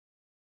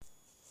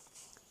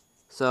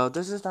So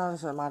this is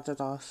not a matter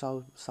of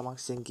someone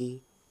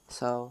singing.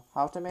 So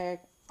how to make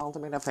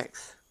ultimate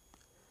effects.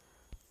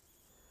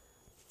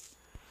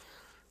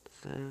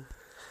 So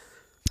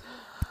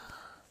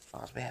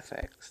ultimate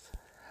effects.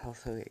 How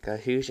to make a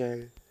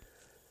fusion.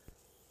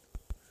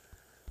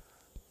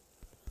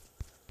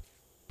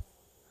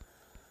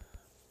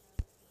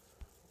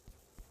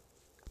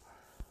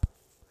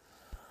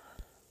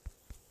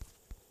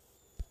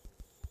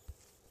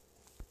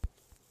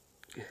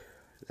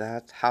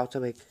 That's how to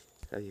make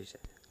a fusion.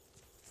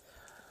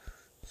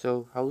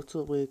 So how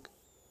to make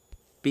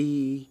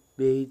B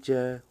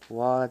major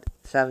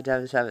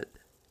 1777.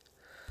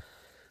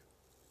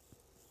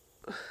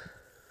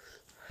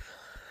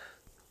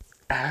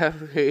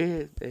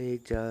 B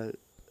major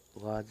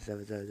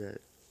 1777.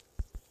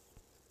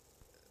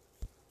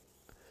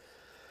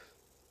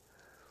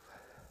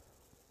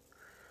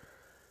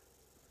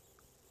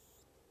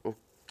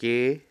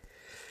 Okay.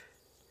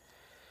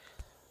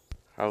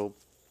 How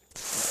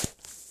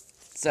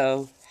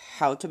so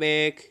how to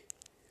make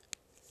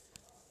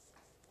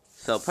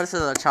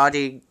personal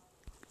charging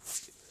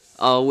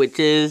which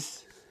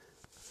is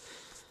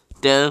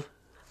the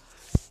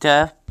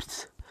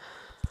depth.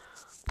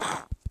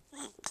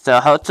 So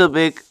how to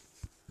make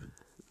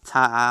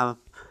tab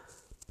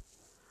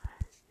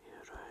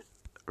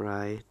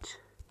right.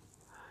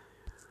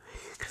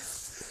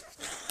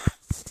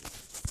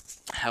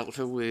 How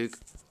to make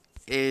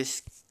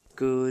is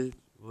good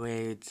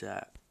with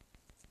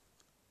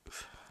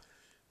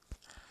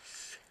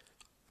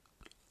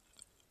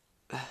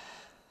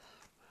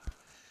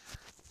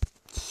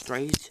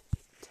straight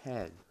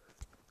 10.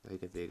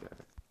 Make it bigger.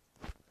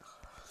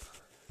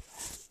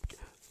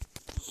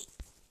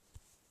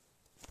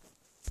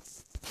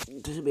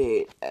 This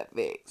made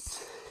FX.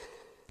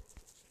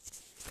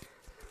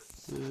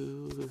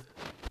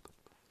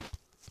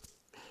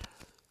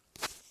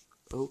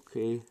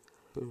 Okay.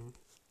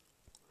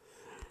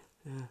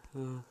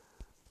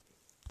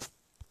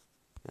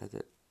 That's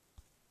it.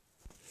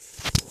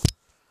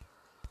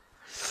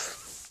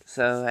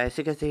 So as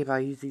you can see by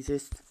using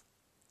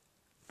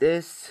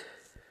this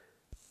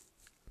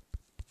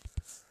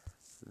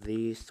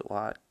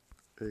what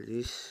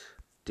this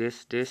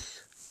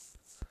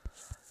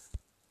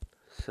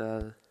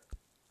so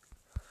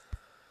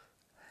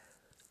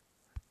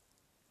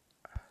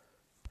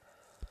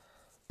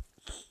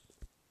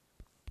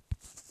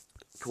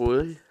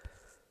tool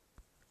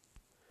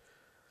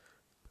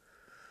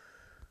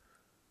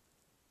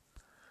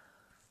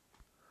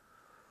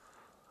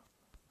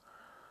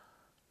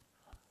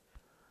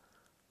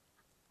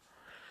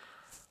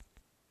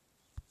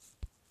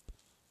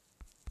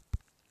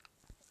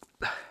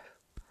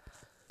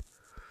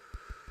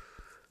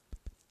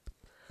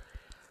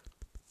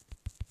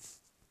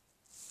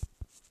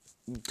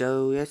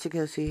so as you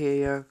can see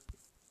here.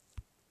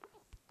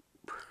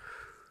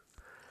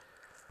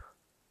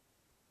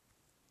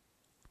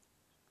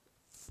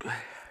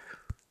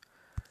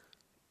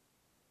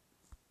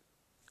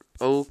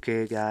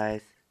 Okay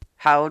guys,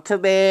 how to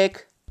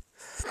make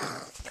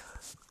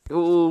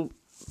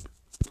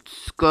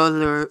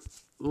color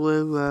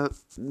with a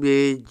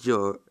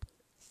major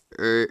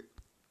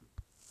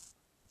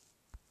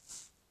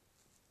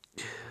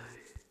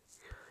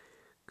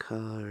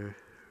color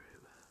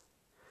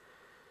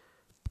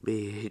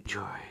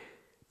major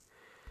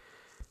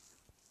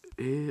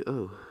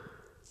oh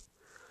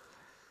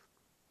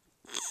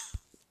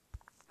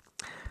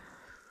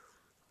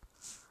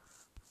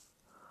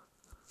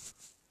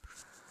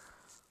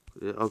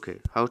okay,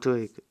 how to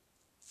make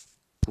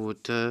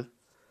water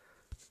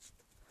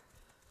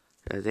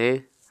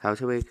there, how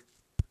to make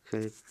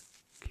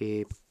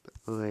keep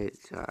wait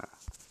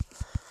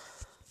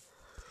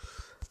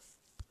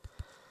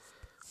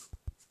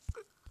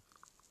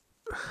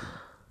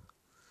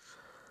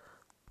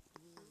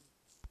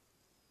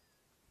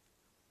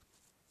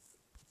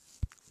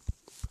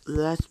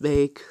let's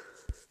make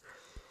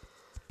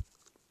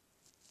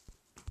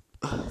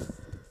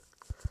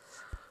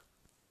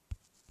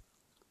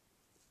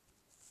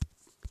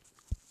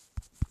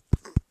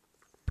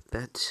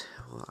that's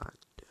what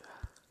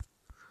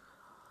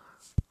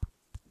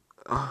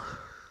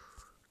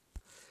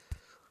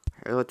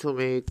how to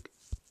make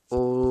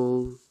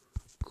all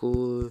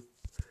good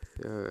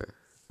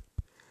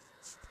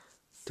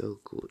the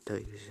good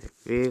things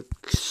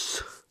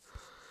fix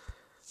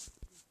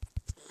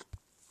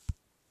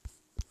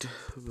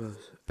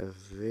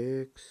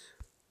fix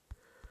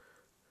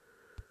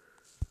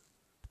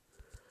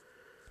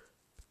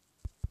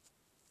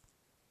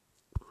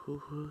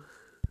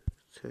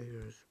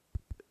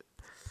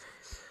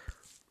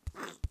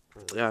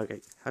yeah,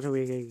 okay, how do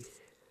we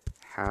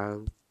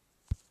how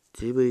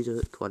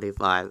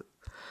GB25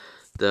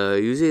 the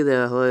using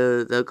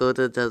the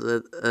golden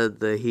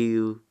the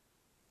hue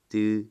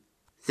to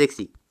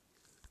 60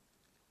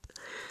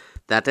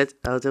 that is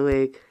how to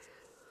make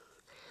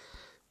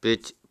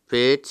pitch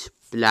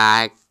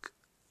black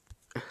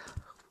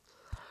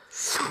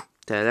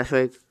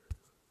terrific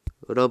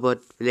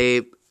robot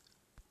flip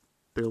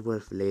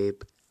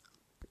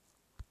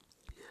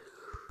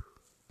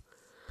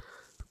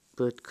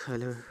but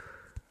color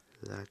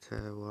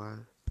letter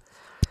one.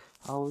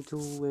 How to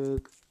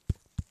make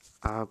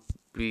a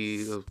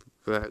big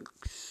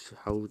box?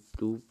 How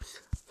to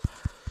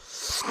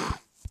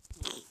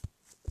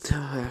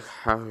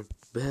have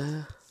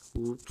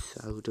oops,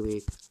 how to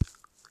make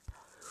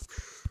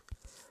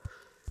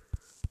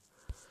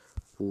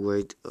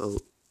wait, oh,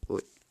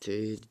 what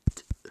did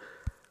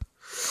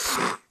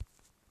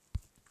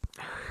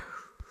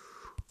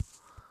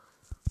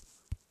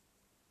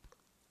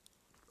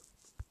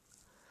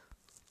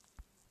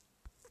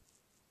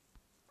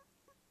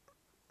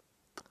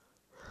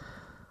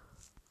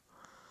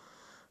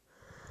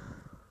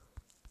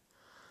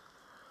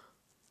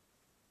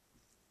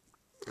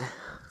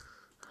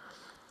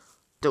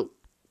do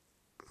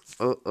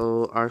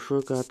I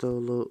forgot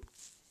the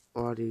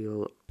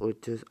audio,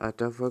 which is I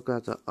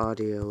forgot the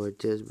audio,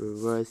 which is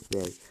reverse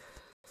it.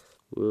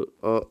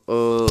 Oh,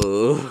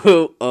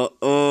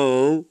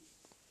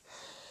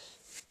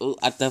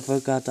 I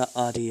forgot the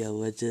audio,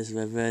 which is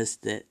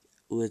reversed it,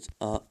 which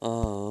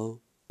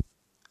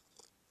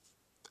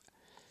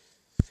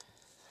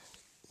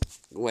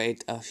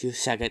wait a few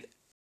seconds.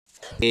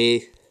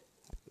 Okay,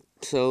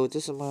 so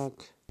this is my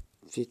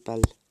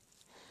feedback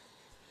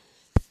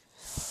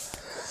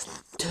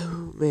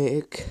to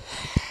make.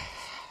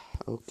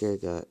 Okay,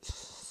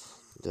 guys,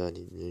 that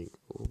is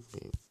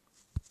okay.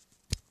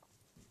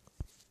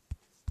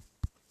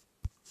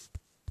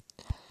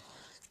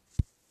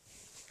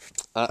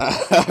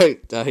 I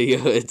tell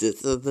you, it's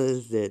just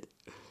it.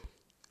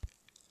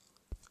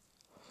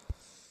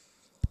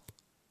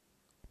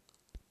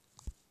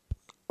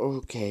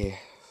 Okay.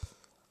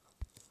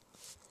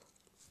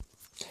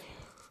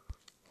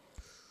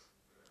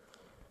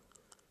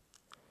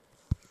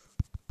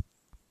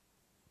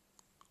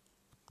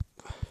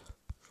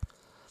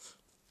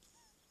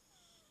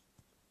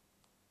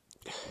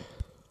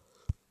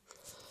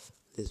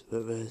 This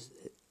reverse.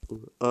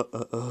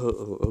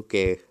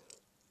 Okay.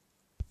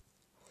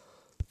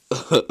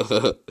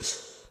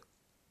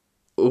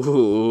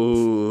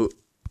 Ooh.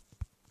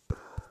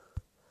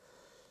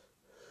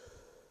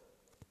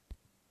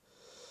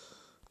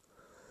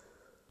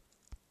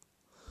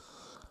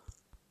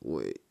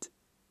 Wait.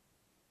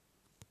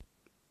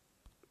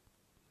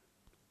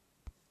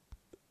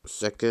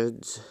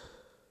 Seconds.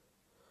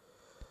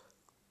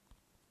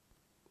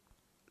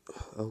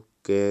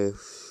 Okay.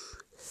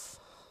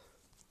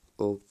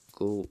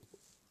 Okay.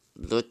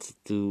 Let's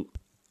do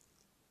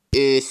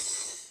is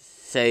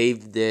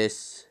save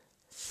this.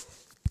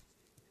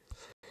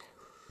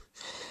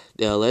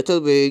 The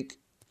little big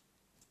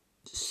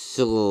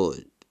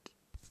sword.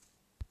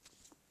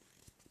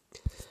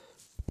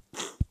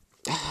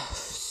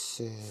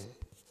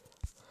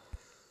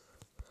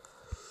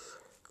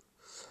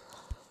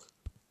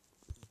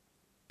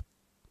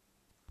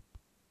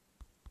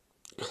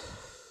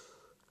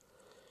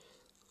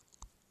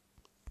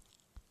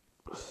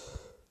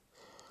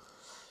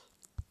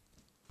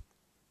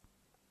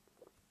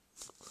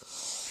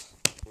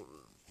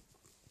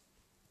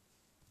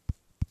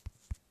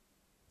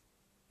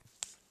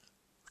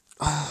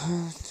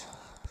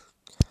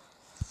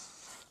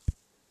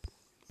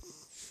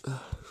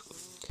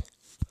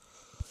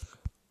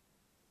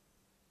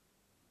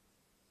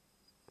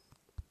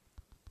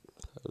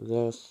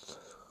 Yes.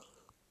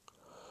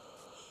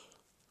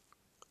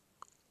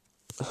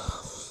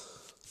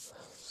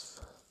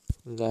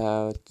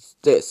 That's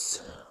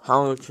this.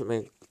 How to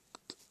make.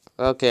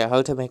 Okay,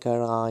 how to make a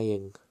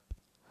lion.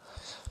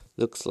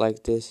 Looks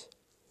like this.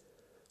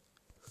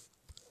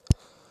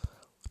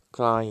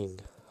 Crying.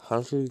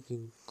 How to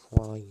make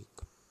crying.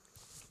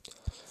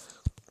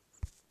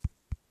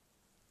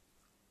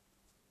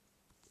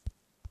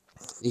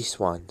 This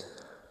one.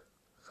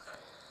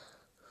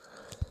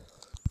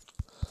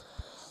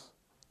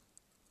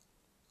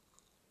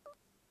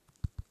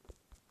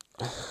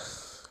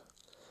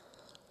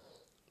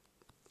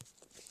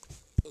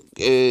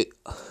 Okay.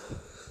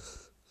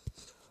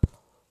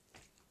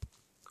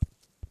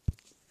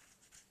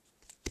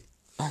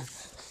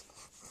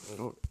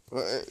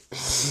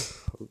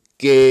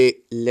 Okay,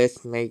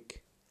 let's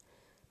make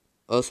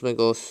us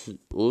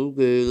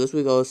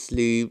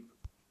sleep.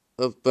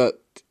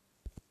 But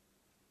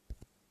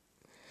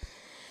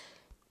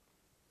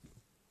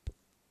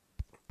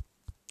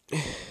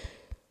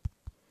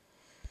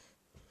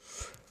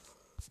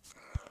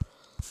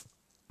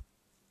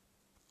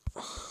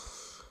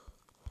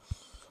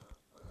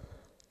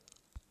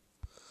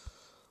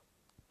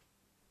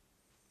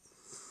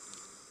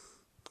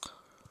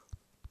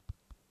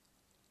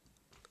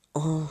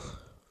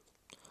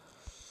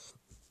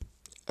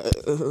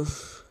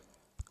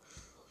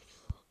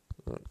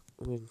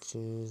which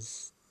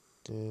is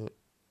the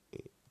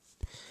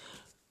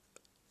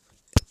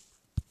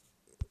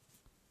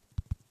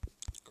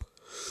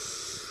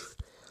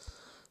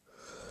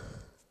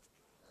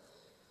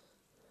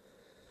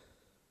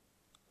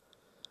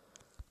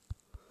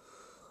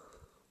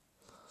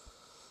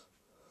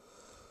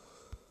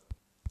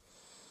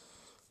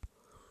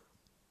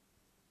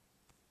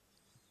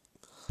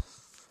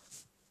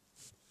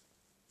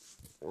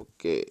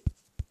okay.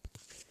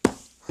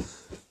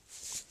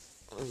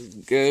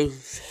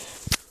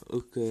 Guys,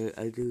 okay,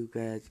 I do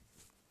that.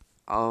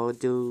 I'll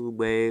do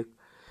make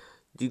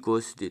the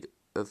ghosted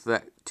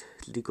effect.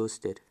 The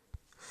ghosted.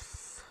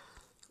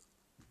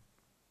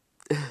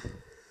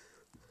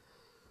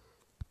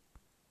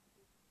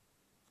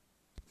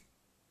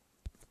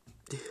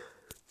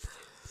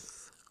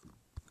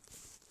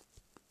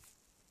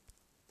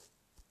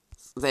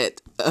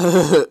 That.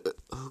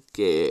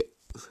 Okay.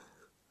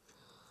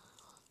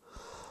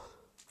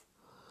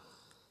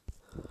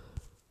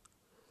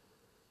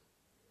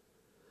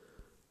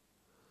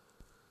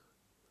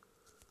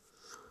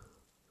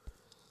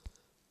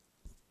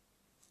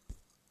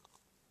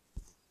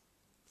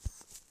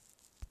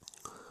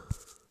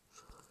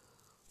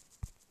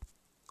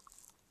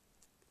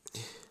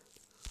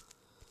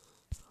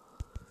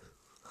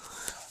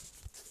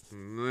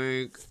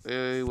 Make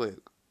a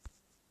wig.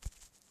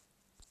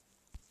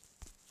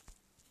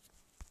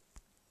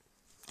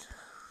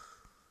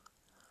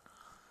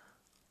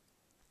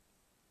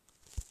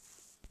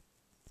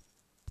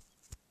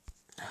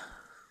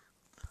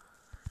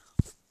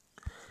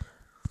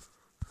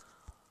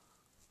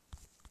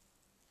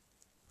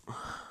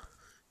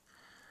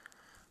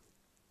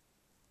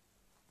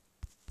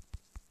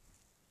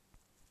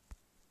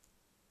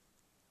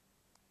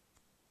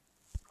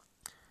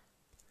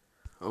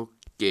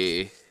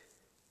 Okay.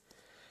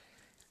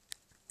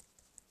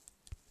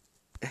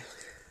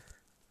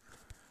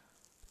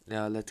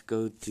 Now let's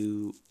go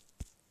to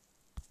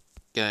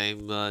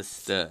Game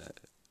Master.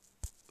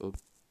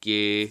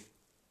 Okay.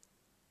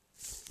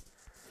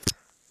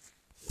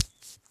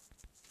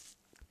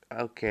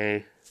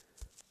 Okay.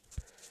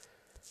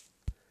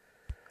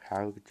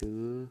 How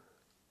to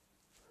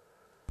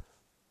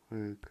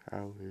work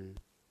out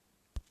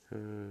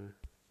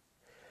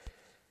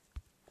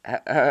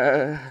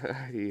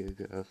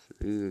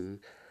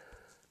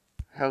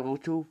how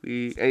to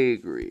be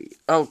angry.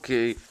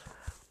 Okay.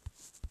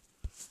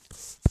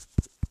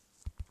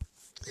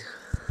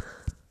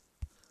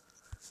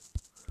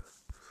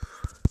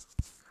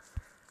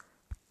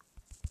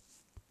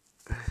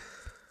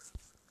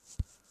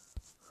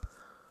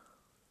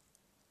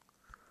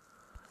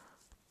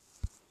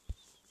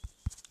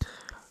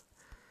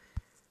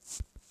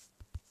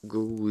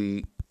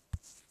 Gooey.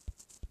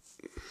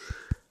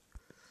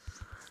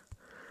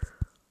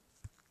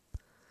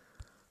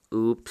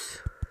 Oops.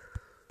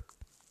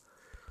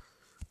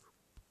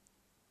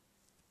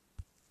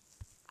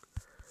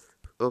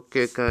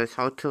 Okay, guys,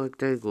 how to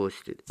get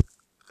ghosted.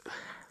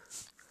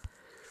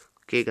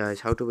 Okay,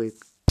 guys, how to make.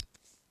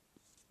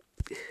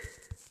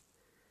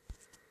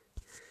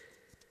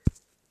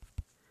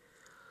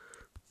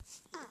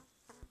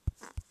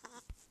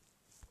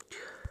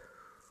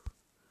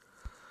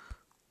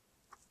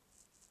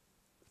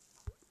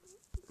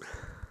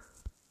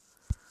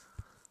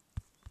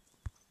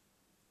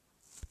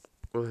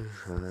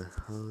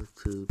 How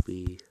to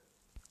be.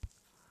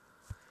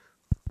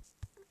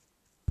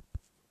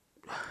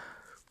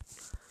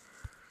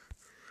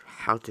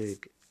 How to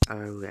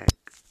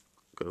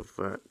go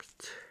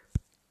first.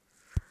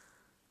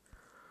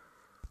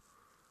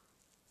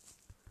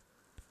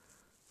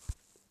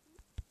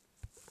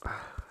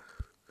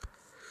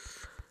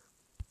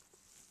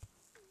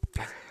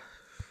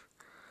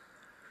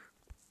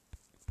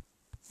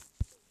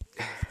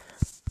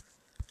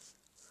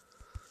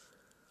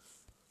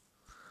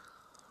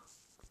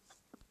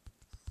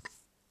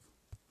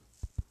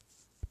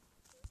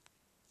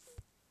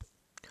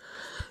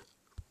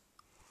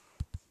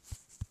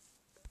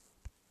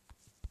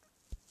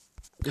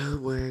 The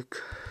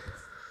work.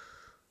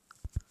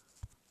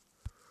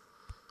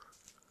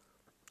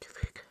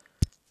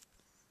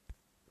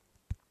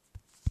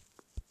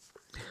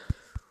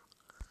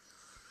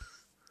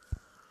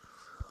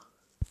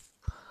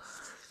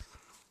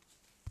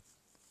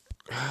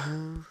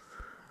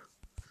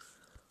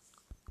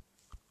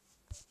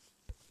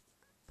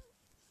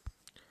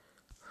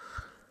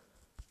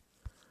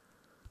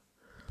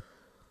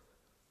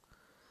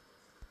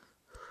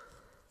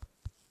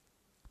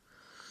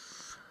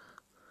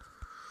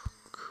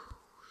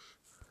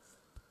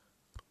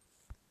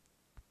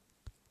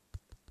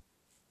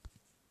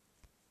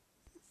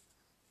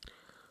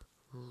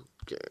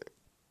 Okay.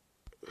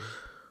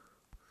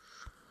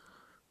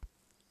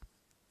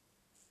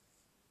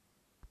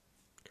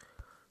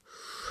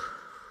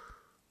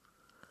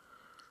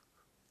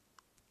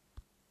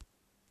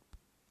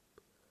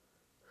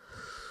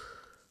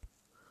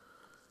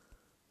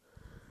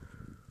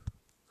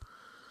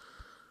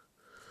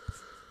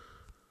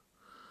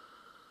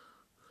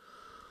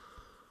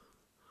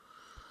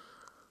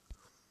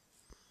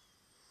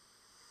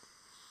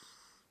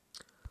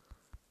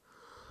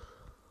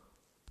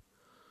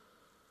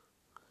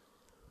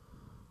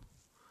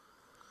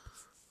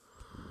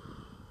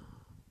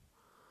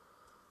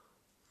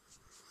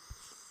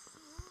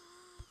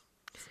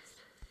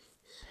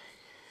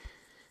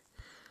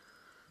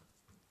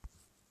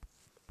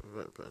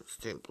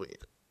 Standpoint.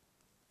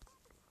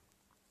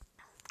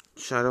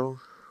 Shadow.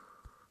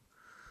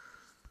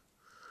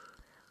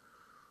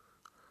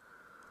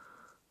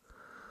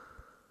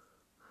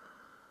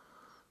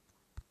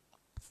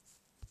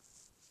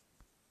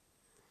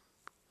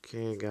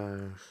 Okay,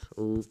 guys.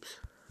 Oops.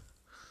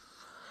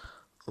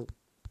 Oh,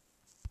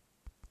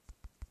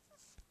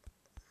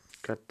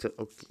 got to.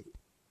 Okay.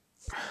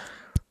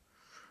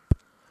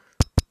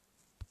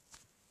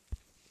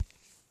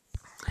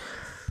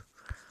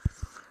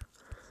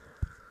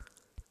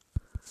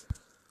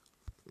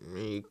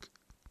 Make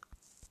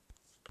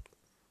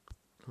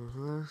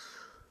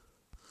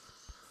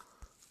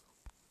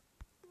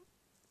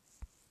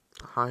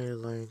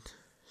highlight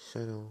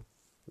shadow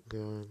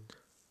gun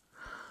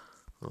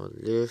or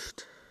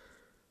lift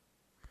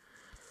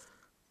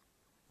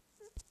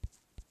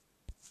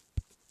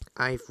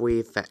ivory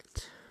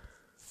effect.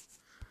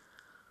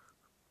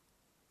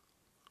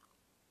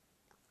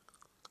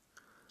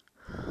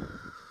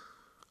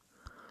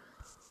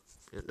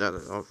 That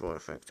is also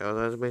effect. So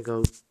let me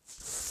go.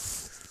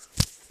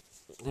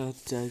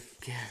 Let's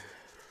okay.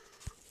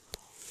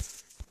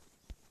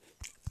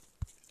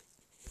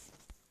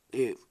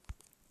 If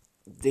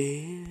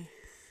there.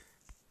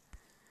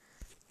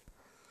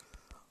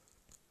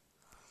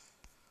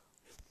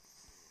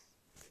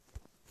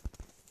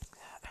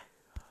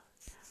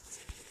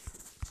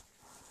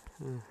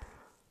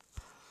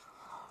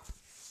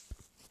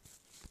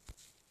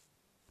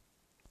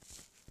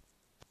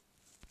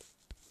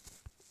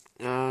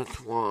 That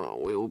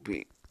one will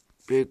be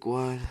big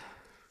one.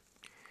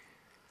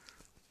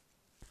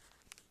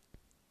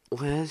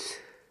 With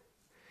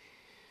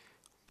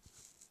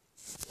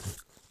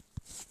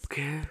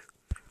okay.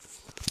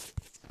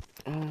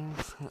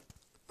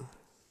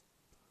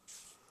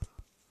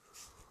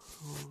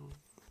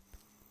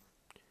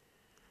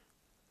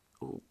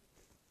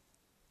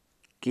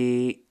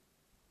 Okay.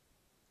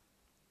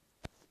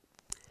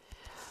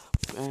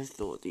 Let's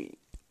do the.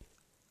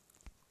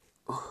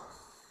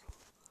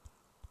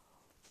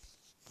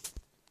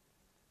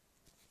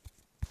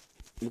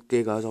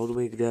 Okay, guys, I'll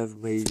make that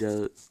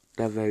major.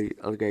 That very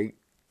okay.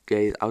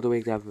 Okay, I'll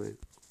make that very.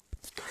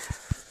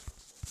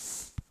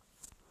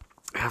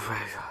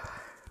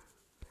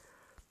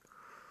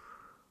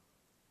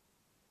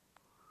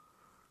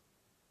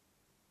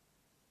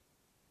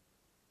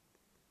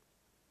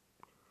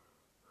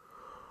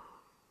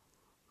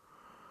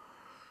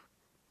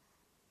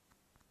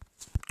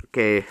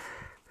 Okay.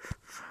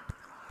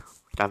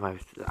 That might.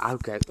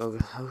 Okay. Okay.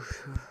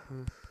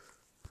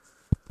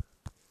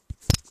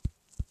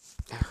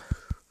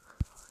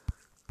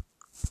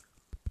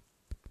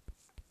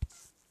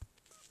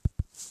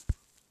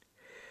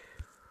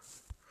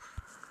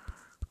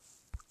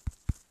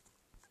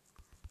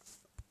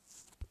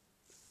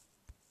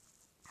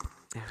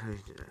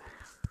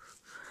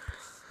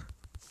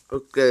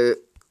 Okay.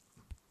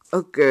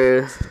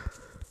 Okay.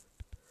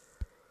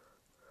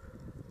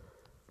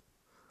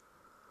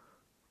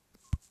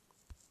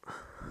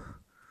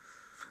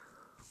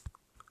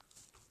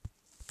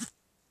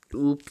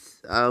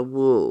 Oops. I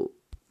will.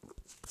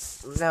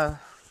 No.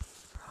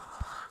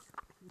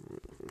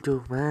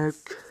 To make.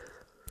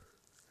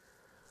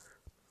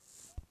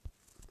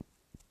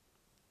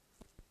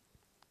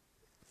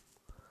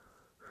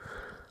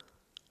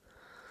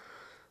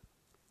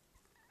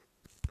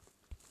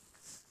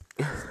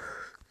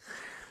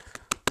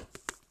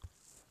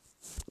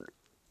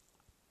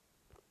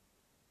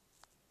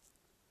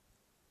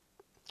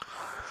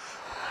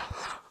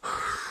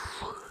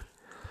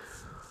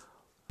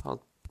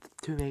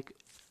 To make.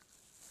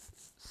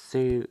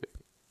 See.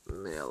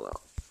 Nail.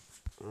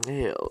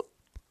 Nail.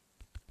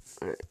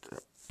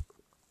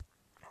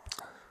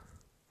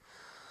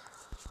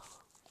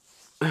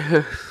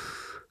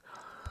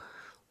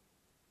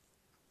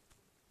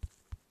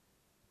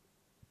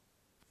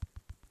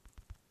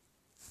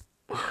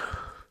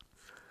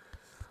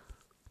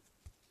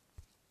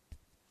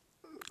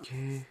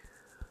 Okay.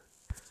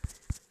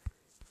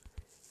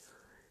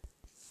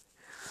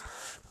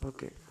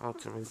 Okay,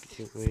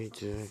 ultimate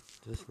major.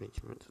 This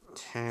measurement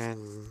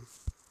 10.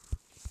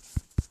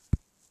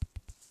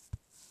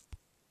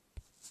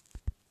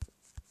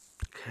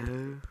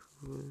 Okay.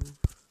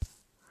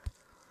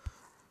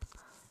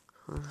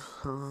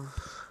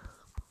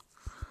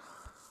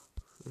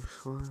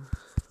 This one.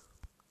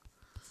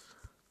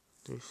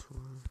 This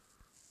one.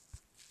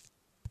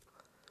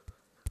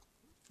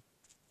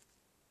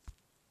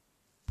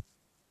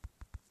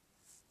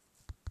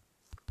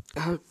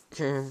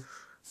 Okay.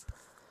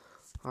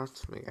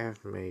 Ultimate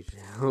F major.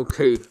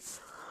 Okay.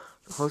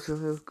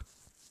 Ultimate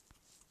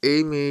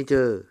A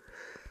major.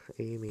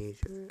 A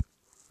major.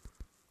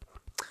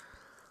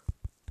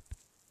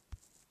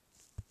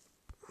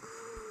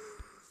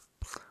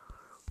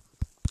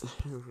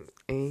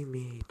 A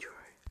major.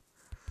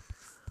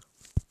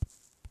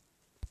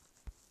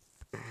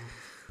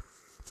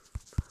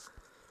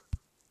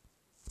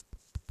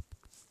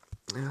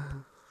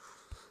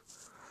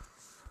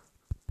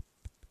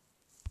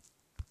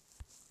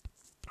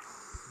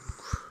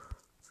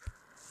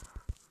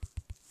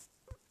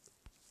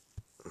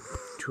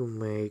 To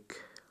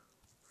make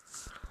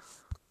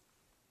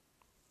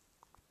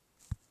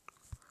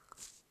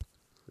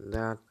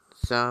that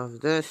solve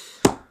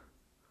this.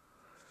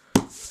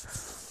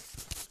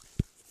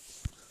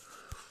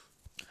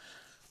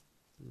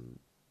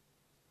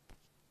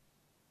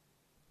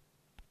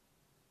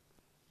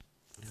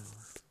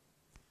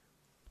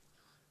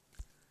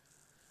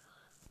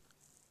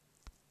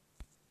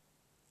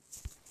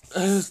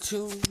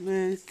 To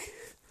make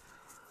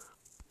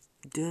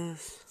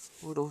this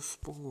little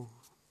spoon,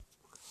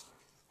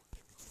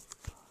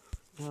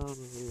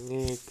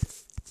 make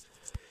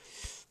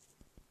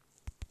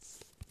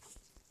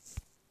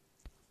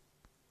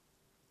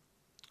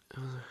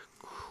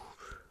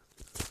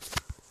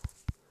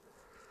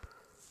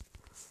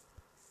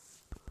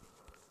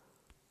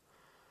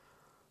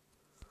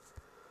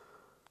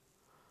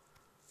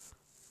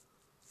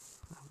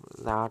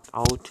that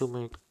how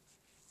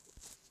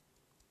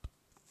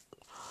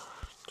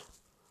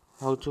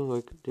to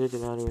make this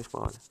another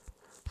spawn.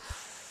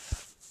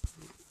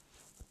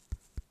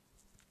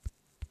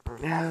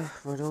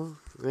 Photo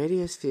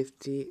radius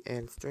 50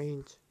 and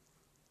strange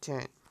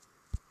 10.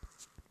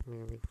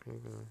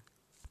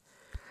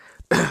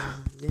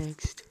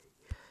 Next,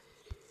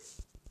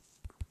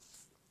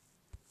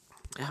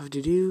 I have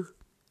to do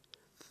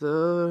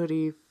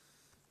 30,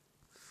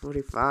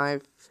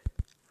 45.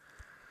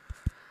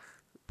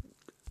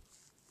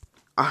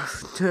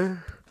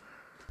 After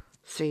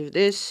save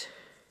this,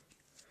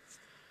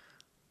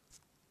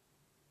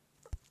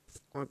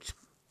 watch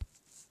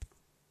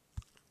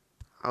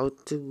how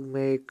to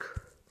make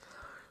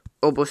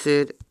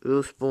opposite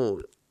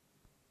respawn.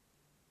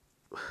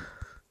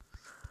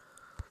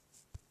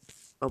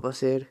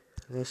 Opposite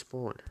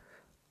respawn.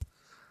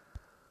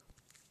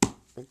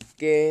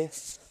 Okay.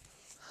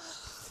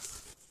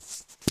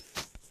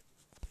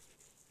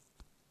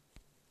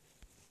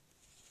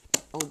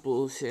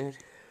 Opposite.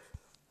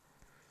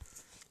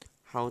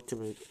 How to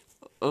make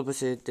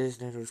opposite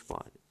does not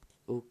respond.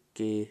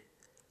 Okay.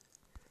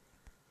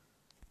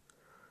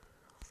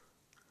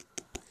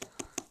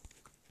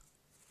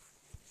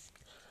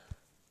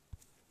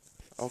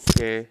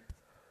 Okay.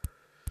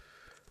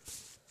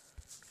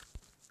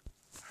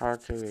 How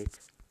to make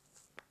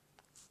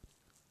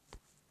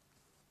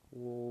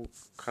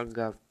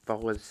Kanga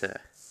Bawansa.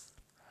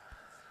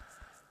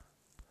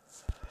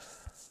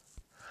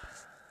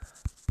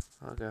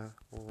 Kanga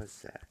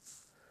Bawansa.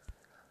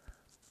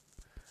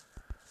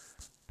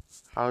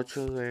 How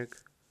to make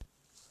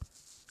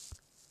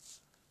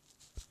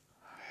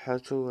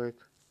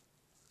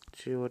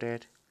children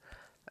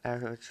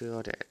and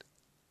children.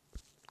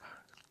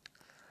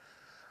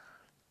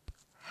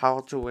 How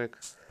to make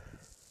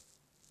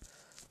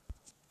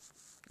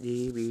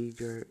the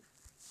major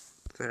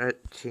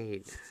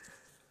 13.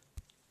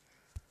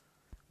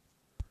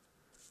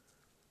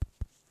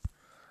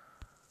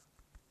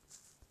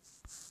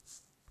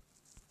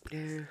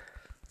 Yeah.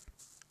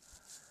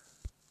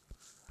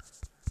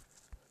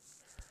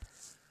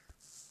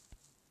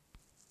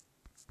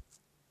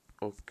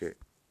 Okay.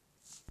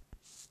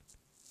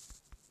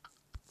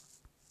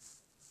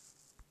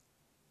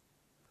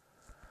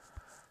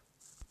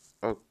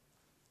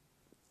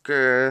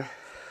 Okay.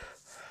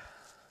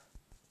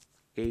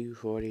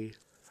 A40.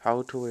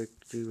 How to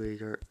make the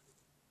major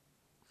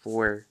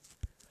 4.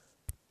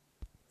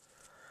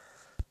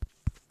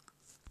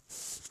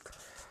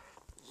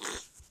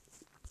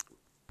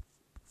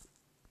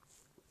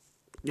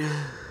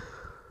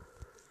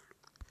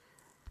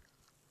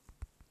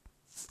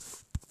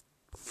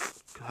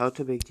 How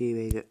to make the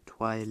major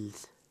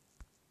 12.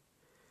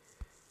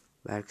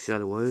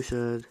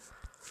 Acceleration.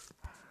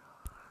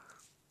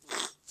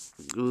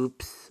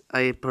 Oops,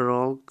 I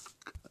broke.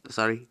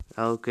 Sorry.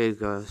 Okay,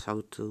 guys,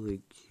 how to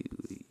make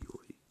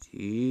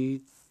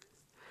it?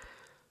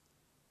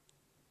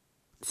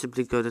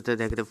 Simply go to the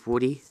negative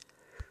 40.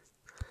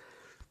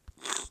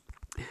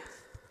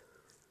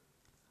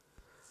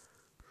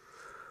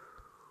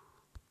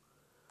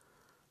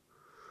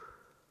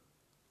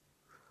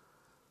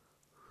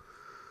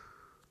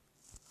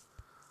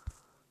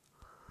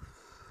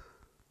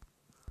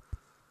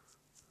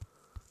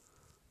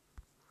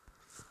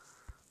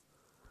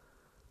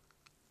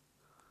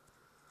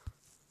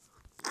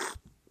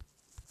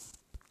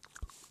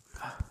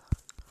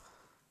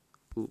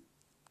 Ooh.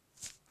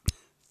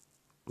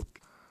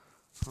 Okay.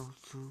 How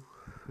to.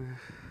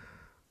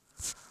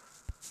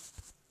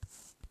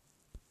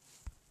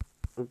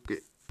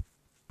 Okay.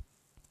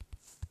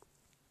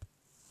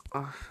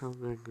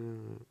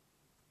 Awesome.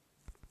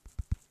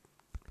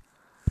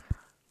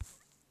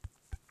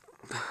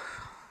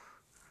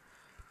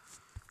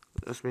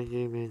 Let's make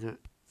it minute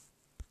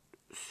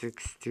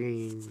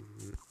 16.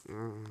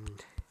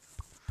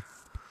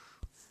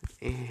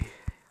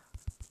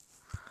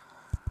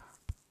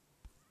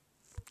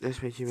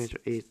 Let's make it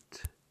minute 8.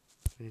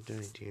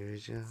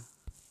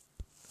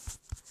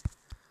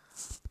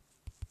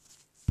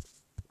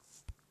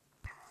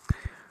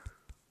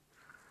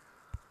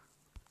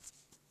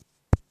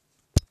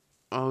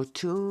 Oh,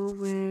 to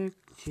make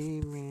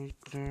the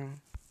meter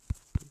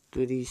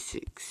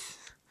 36.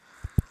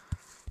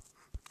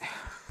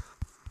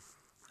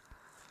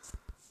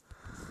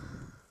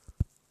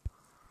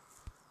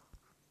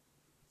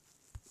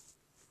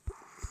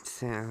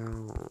 So,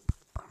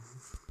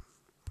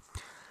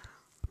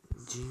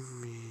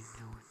 Jimmy,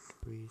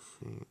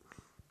 36.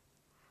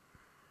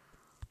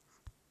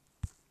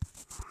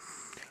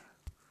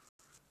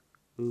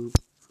 Oop,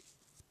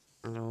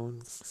 no.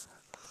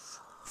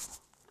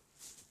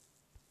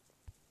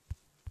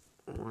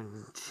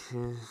 which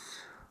is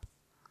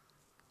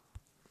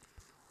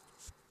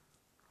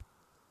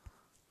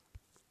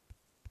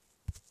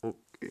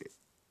okay.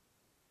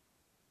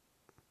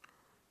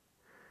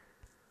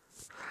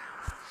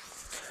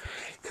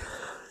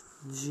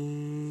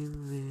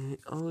 Jimmy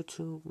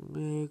Auto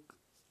make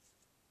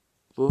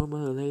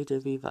formulator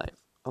V5.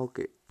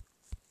 Okay.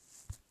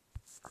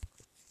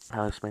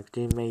 I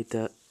expecting made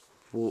that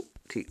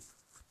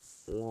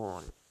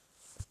 41.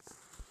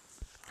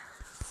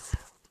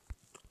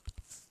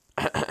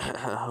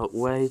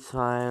 Wait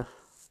time.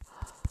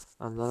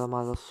 Another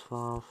model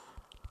swap.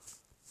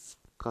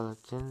 Got a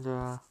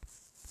gender.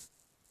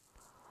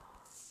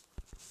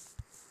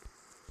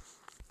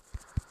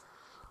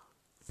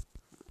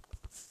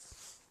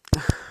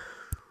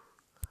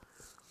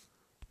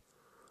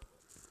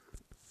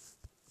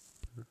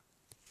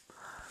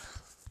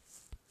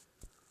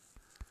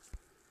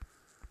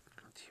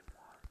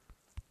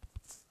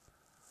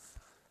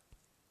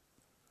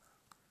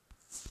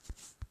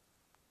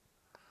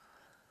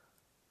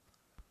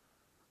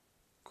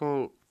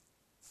 Cool.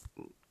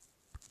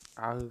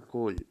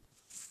 Alcohol.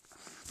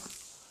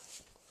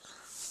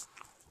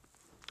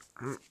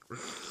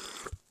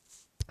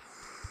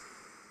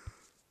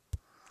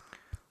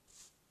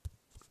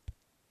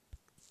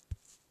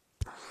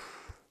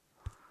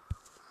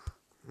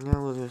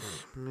 Now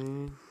this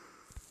man.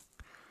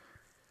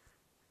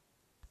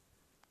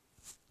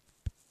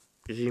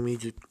 Jimmy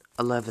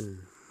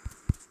 11.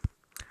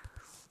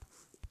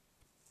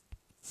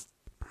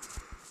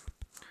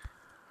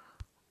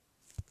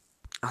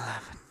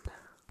 11.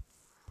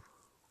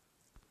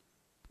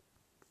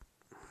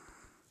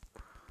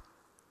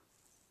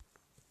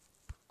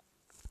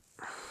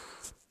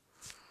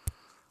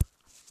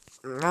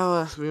 Now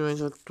let's be made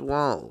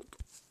 12.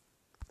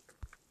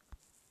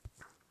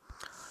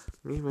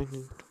 We made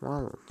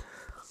 12.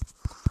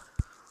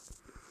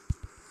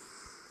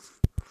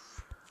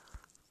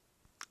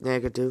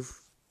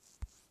 Negative.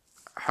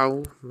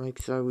 How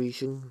makes our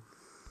region?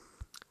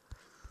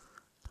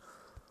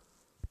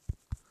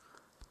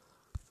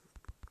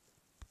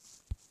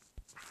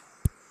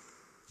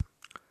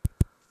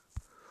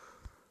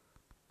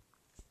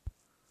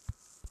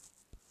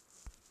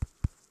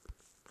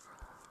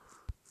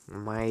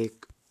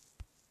 Mike.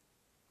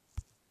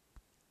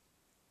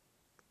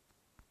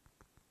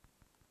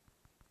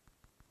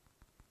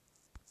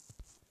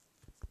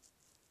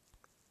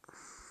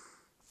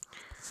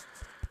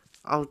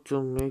 How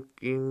to make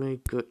you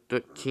make a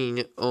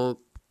 13 old.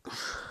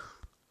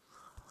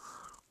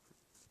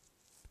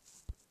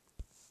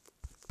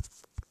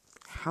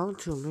 How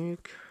to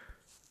make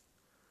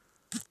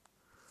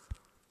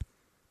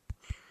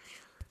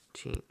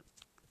 13.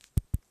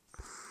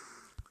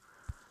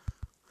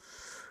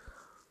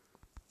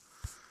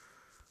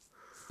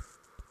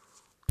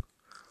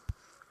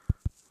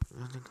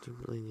 I think to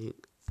blending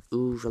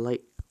overlay.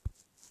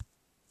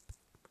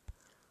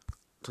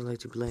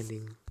 To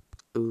blending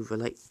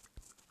overlay.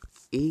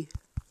 E.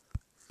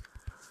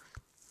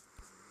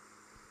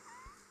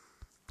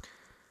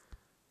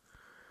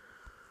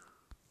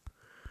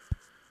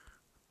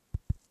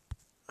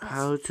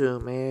 How to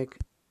make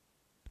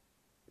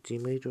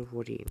Gmail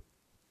 14.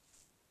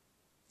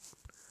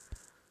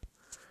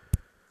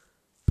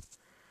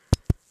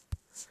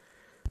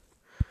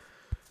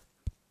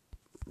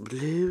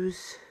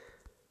 Blues.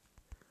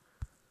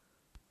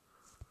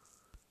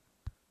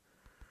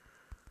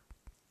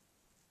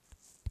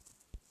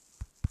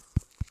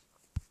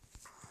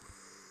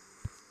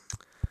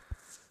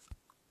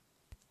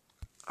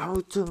 How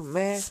to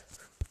make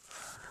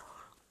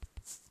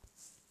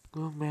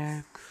go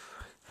back.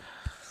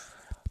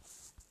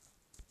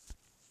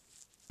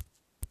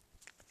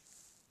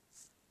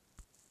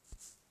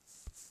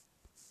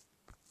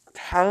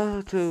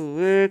 How to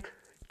work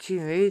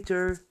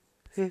Gmail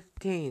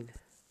 15.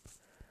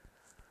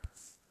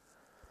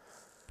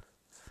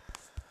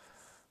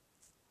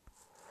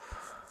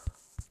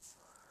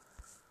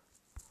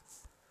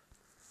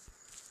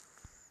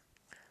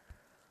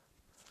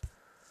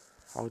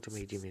 How to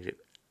make Gmail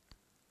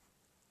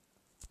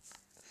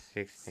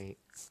 16.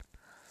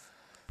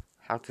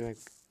 How to make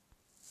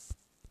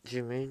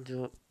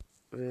Gmail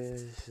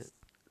with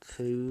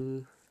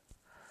 2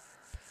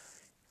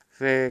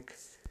 fake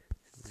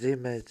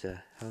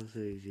Gmail. How to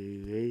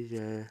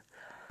Gmail.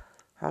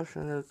 How to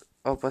make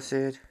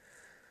opposite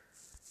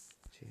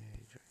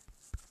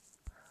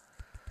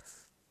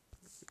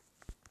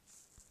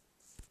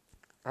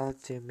how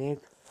to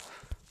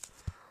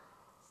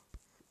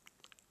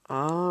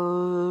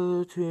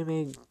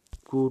make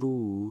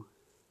guru.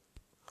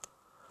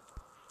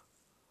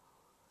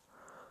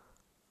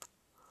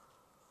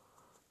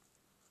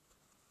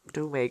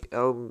 To make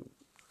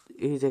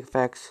easy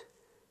effects.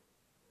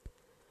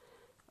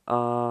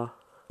 How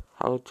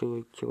to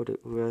record it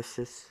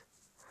versus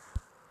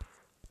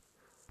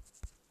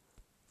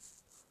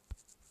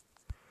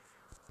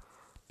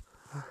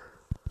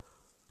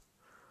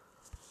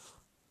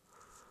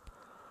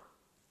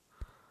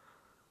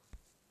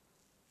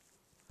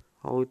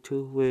how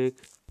to work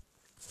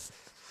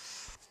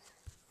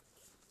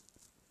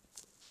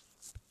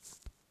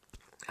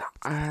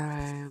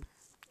I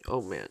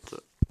oh man,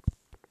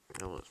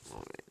 that was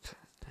moment.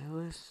 That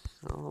was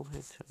a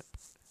moment.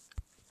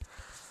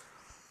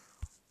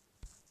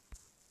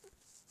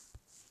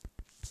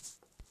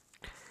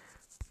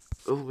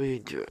 Oh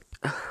man,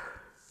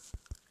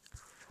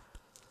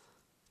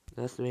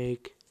 let's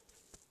make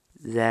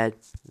that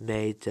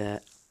made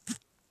that.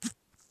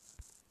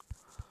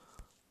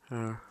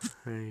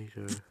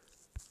 Razor.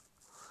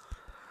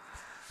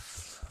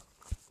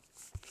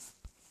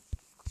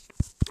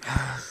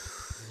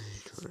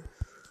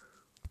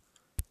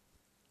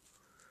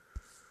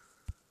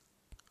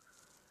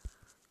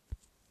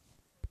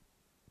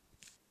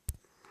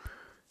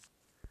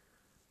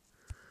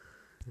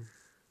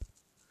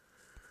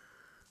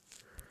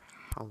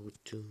 How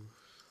to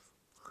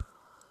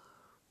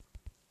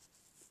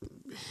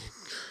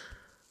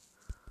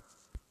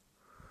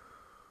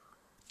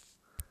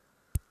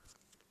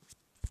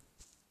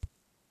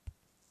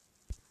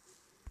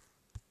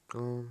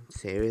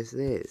serious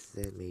this?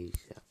 Let me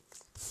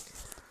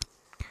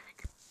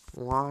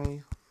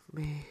why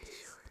me?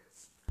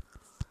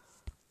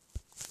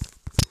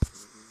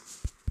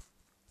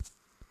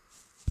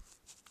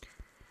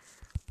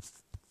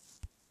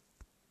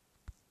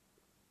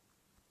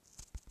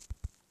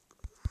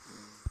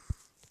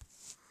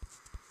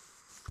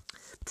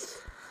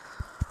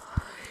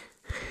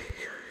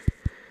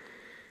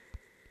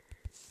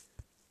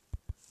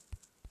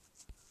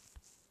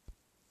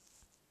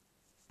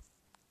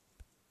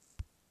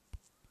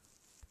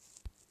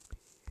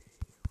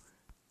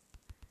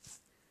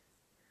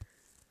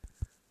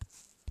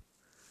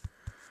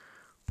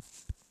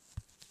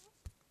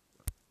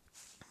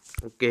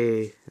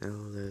 Okay, now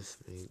let's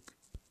make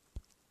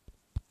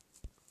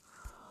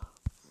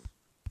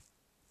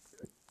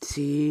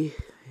see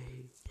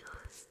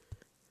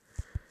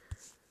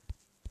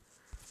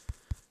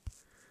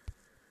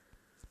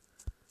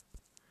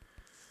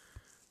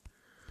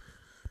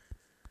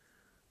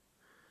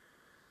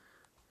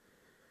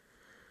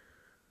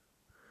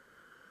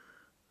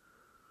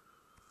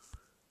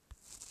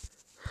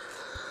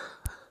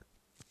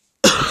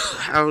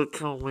how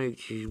to make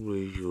cheese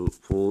ratio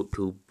for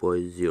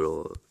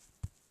 2.0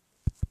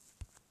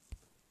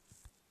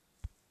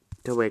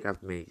 to wake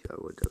up me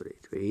or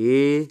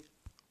three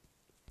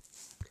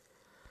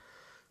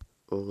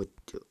or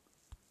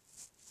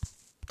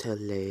to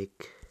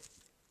like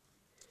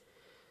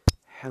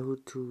how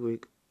to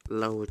make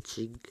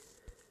launching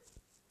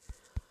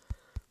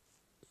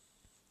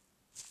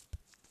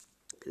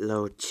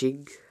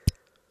launching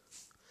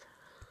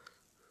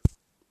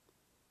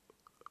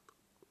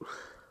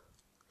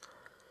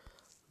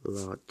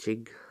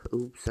launching.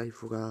 Oops, I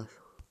forgot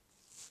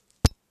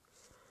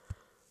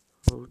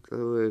how to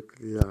make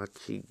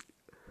launching.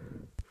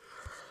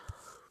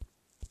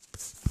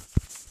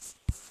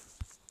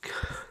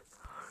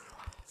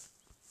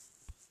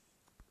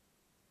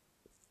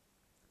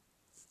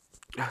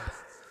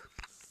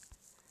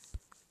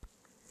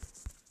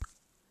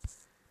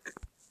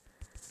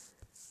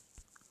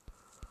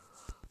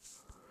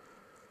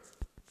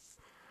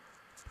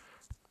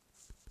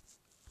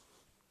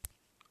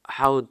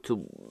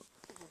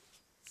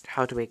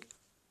 How to make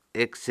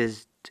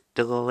exist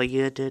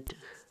deleted.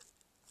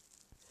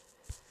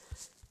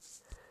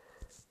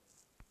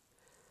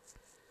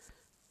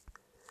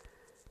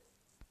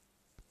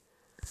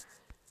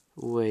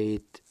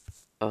 Wait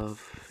a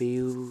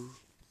few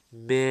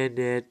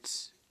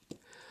minutes.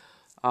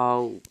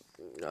 Oh,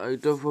 I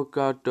don't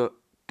forgot the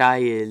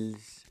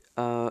tiles.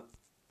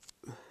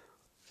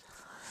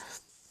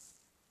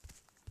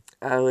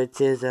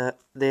 Which is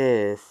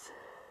this.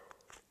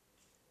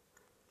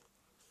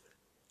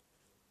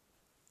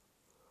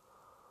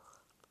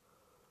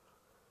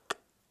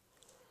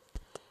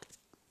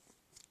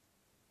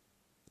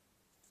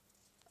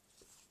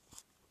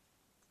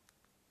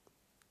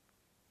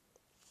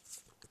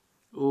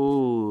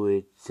 Ooh,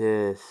 it's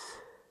this.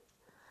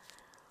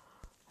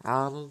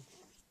 Um,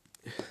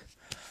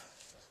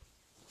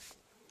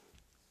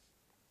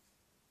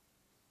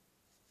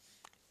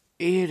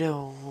 you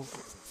know,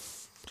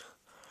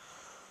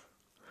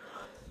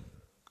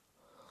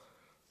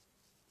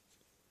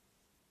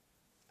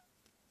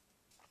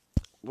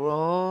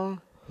 well,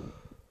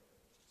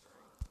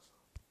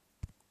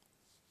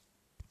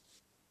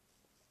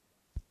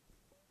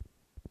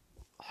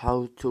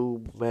 how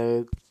to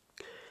make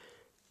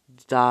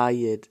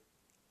diet.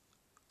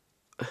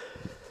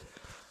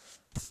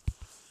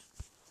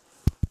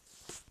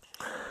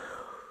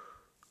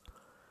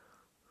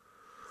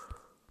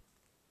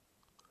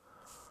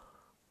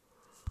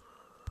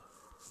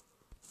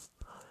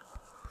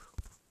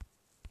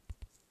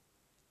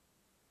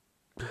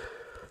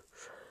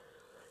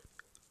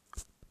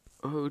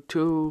 How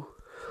to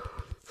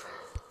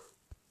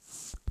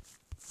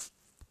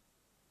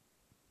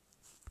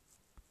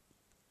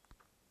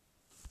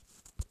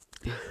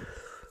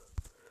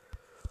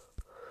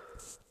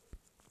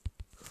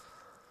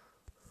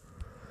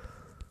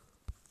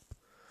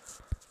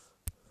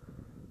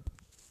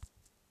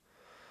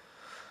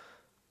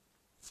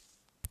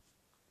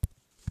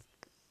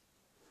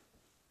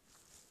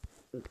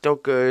so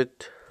good.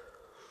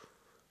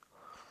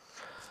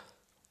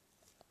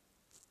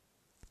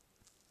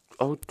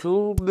 How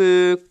to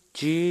make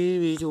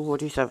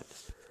GB247.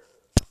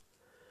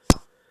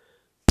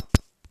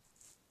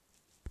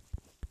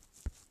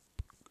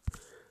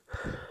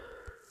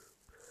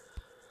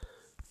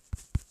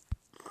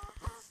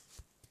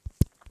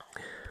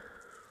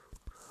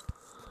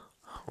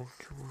 How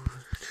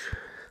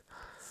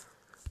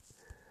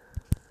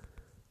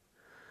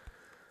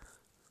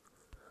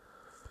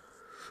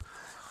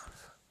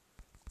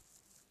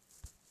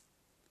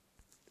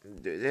to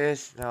do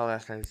this now.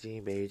 Last time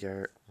C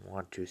major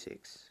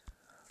 126.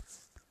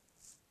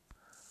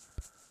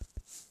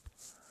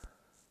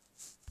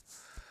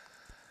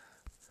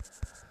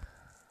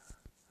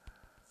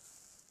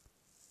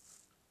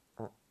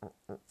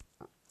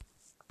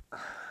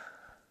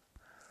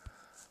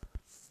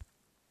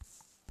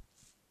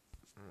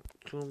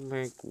 To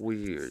make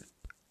weird.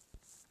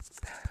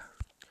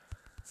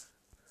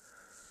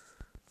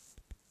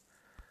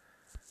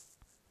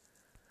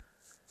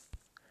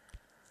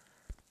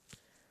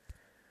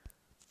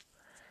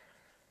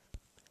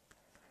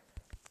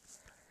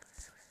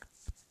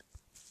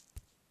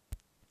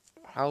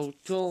 How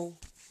to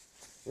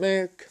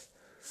make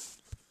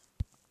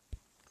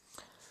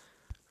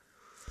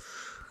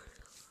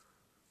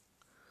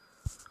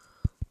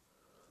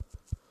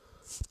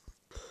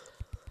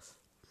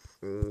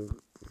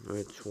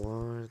which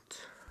one?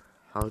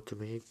 How to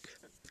make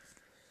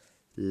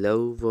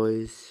low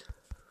voice.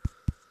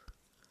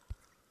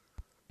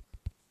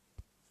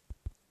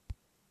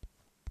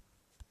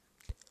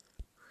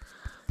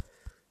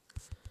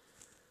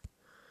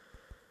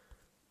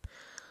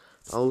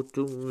 How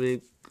to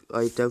make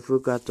I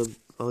forgot the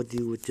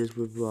audio just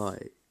reply.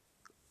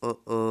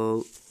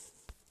 Uh-oh.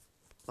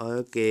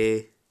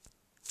 Okay.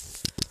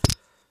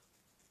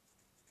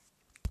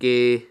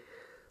 Okay.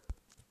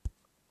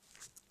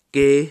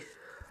 Okay.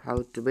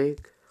 How to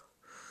make?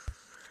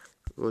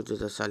 Go to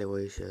the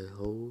celebration.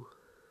 Oh.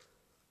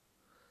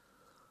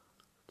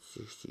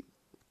 60.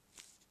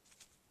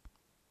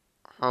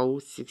 How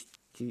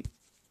 60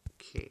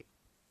 K.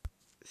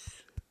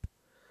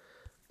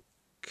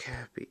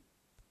 Copy.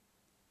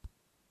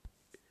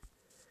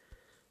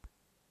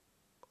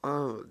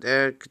 Oh,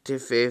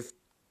 negative 50.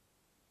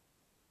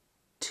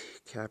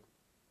 Cap.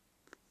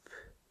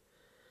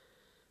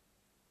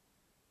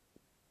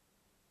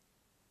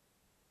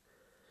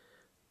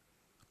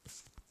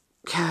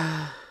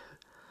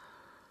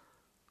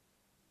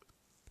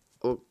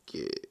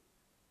 Okay.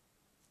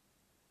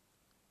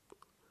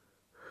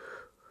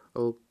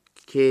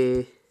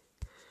 Okay.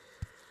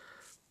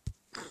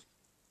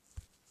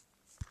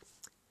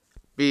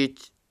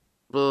 Beach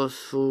plus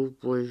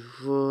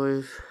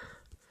 4.5.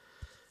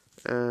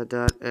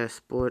 That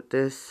export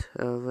this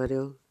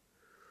video.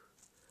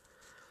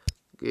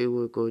 Okay,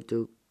 we're going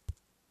to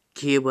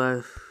keep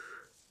the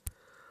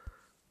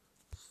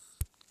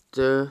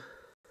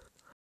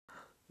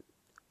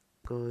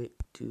going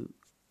to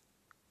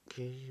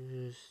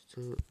keep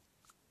the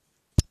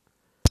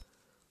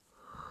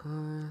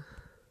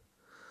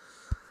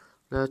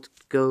let's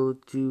go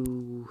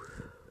to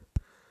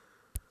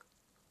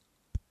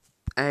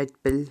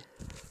Apple.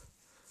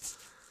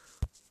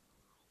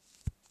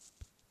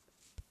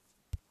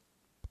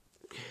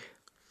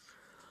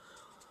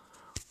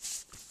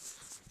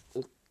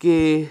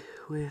 Okay,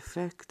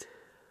 effect.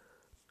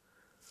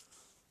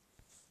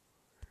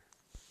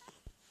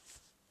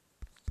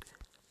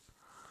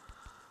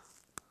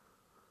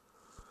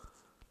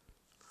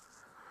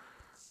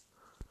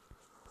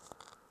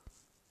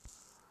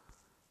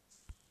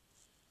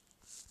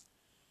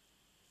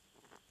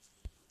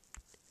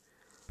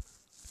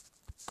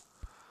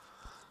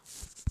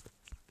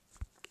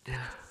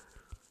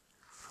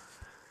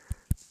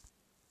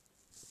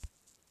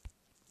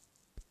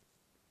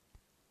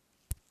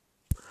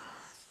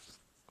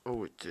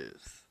 Oh, it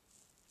is.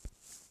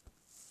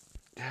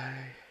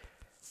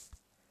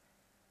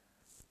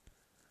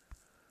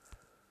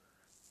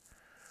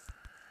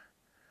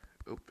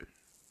 Open.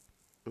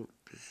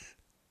 Oops.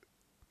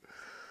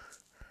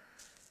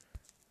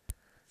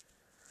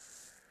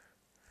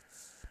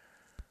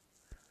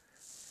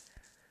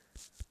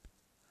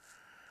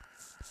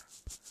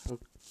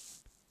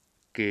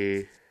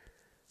 Okay.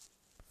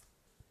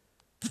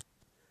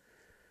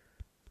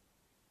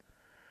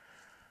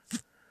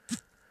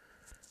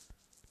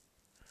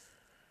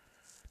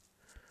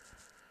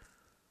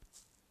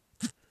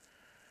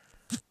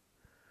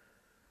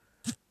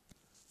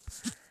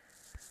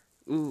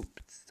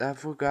 Oops, I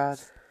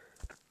forgot.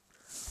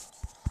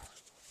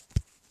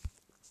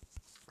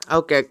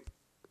 Okay.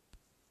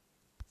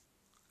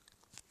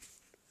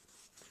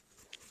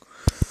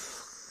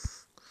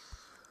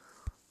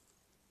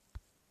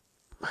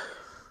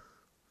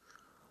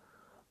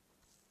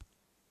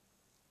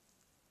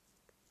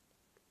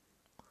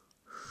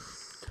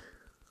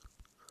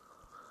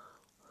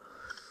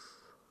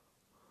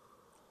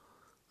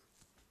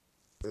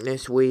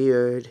 It's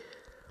weird.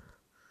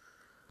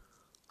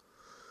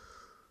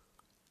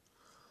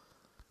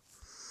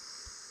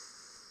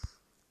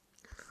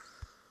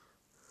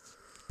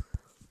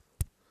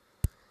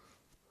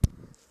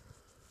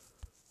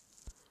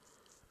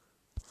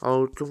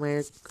 How to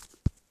make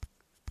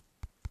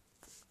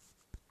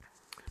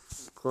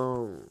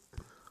Chrome.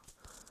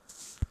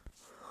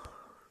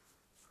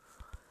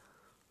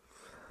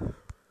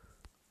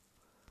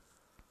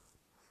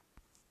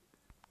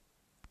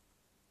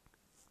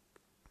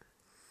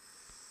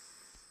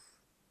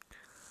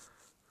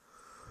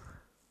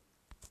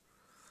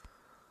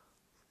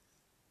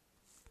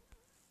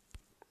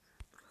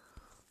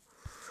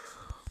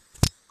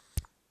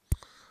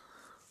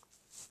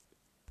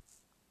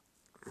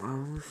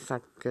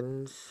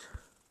 Seconds.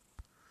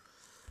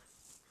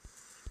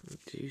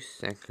 2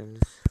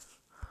 seconds.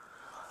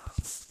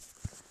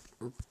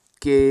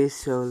 Okay,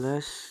 so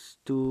let's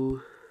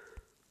do.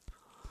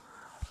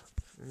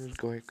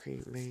 Go to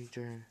create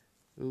major.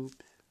 Oops.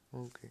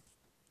 Okay.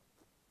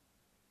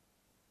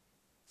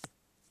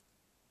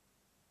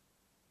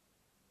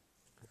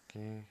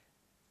 Okay.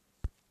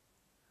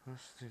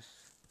 What's this?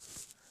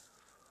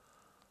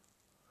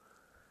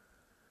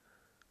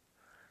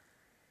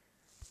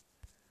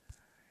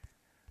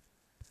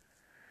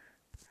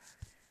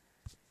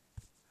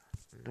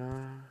 No.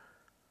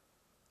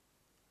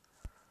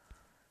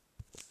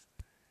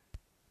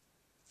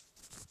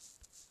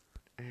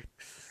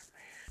 X.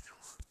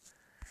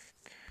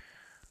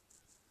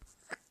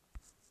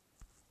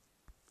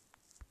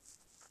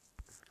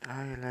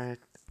 Highlight.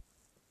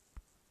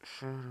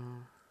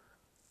 Shadow.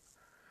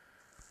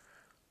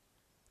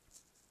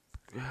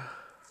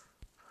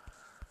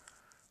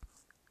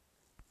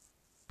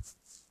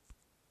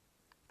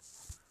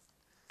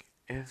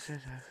 Instead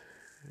of.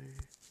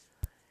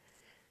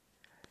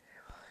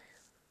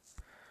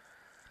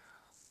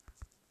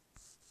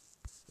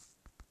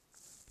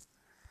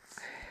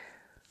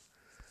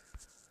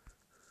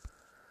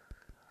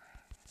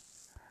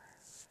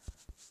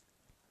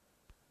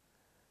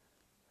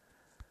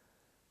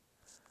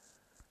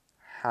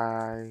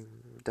 Hi.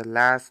 The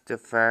last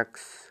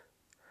effects.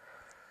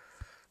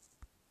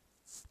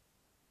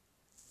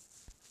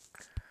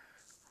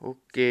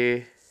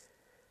 Okay.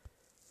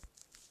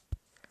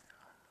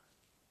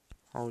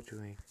 How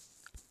do I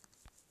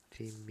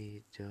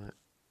see the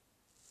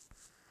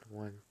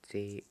one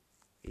the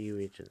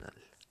original?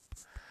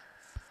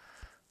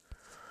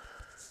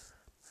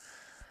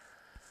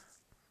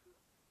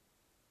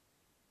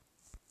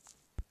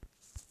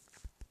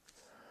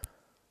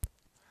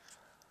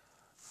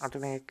 How to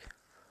make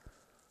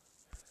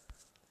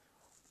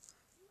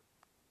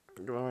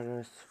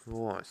Rhodos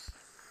was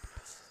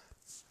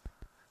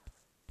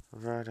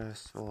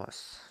Rhodos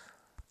was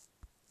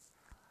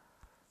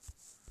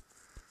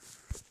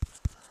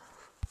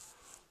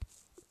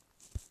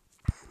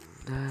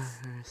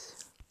there's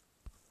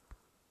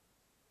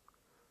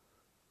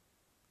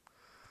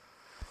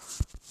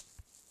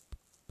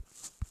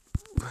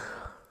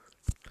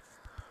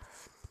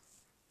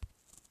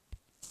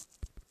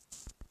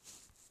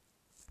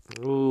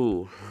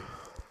ooh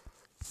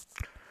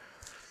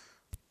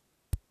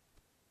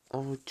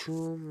oh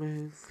 2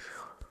 meg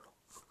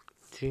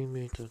 2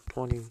 meter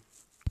 22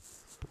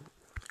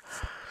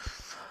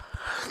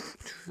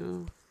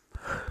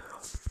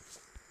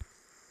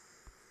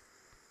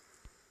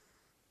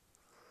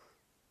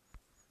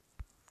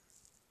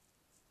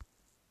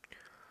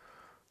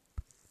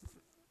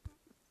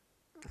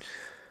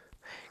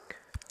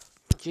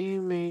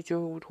 G-Major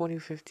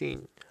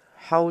 2015.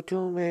 How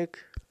to make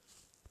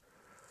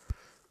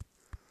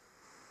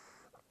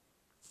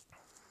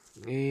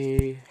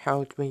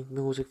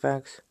music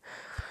facts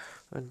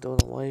and the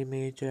Y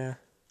major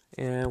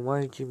and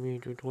YG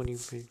major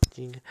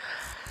 2015.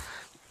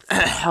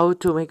 How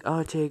to make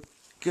outtake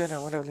good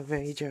on whatever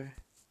major.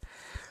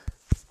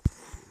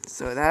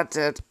 So that's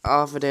it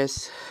all for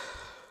this.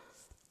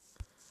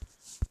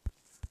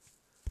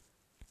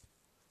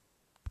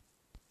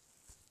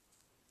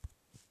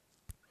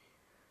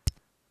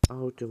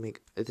 How to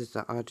make it is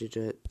the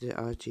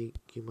RG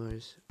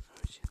Guimars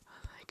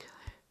like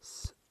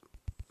this.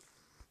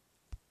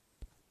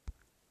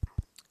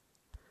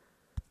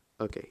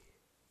 Okay.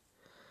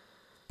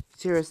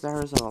 Here's the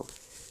result.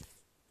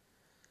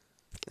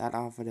 That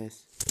all for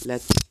this.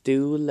 Let's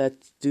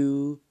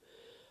do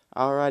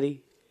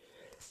alrighty.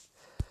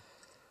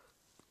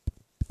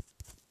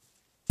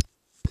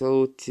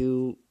 Go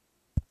to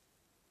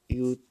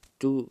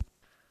YouTube.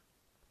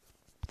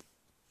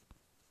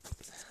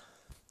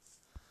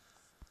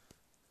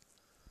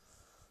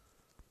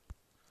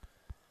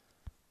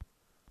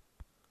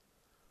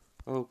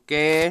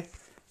 Okay.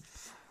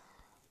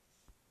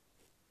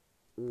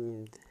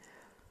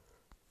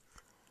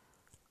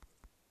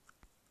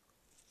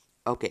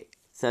 Okay.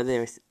 So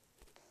there's.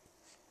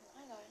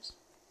 Hi guys.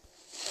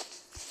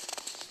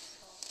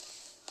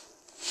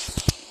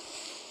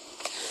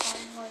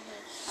 I'm going to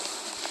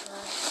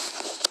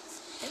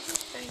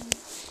everything.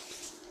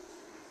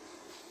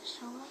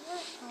 So I'm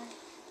going to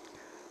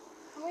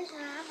always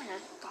having a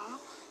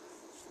dog.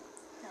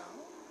 No.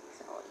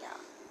 So yeah.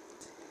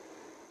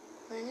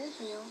 For this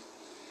video,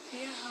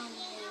 here's how to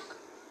make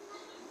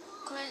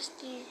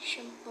Classy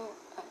simple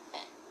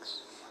effects.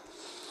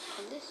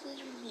 And this is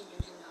me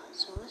using that.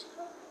 So let's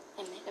go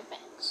and make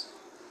effects.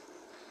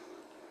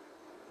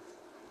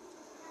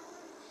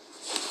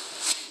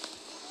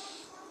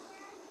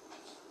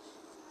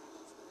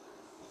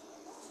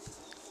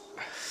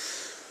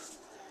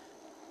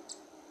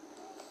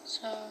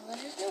 So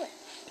let's just do it.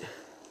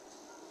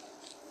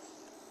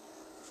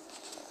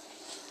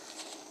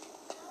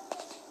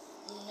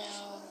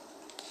 Now,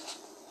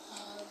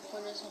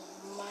 what is a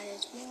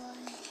 -1?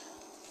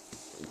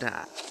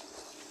 That.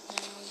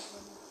 Now,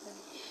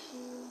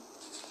 132.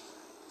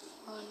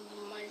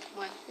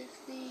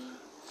 150.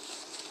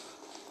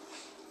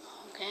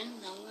 Okay,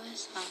 now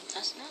guys,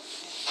 that's that.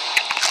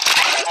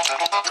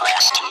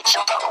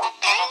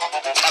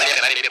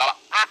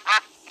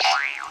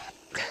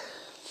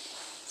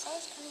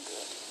 Sounds kind of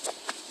good.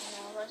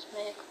 Now let's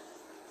make.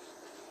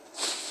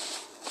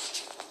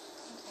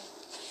 Okay.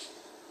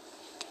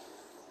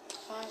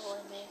 I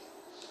will make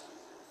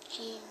G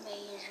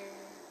major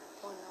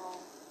 105.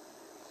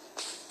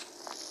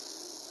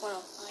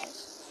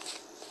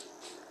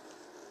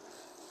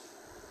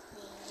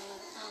 And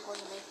I'm going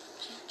to make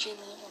G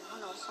major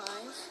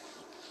 105.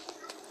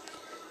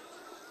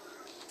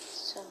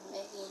 So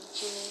making G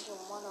major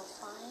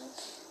 105.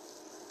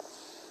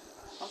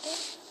 Okay.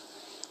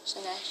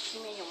 So that's G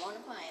major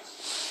 105.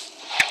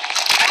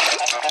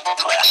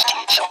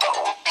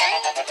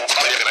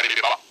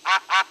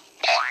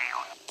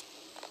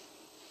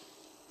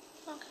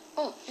 Okay.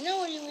 Oh, you know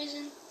what the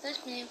reason? Let's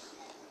make.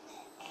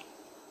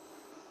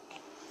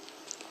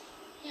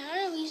 Yeah, I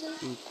know the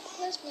reason.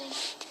 Let's make.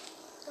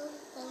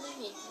 Let's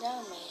make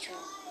down major.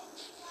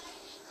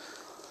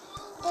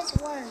 It's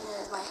one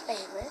of my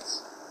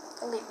favorites.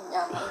 The leaping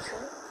down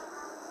major.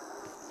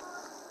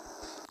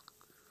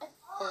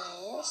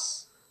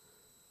 Is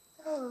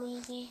the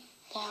leaping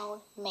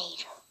down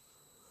major.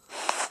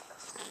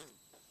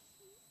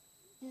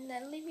 The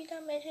leaping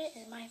down major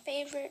is my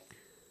favorite.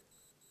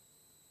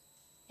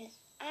 It's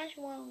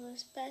actually one of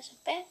the best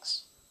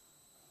effects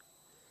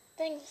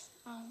things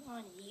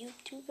on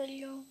YouTube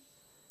video.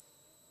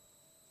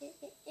 If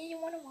you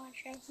want to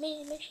watch it,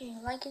 make sure you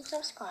like and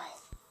subscribe.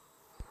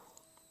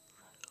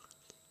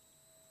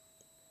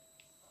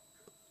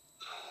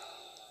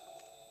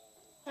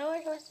 Now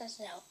let's test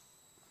it out.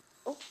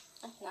 Oh,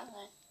 that's not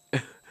that.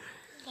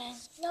 Okay,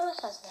 now let's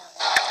test it out.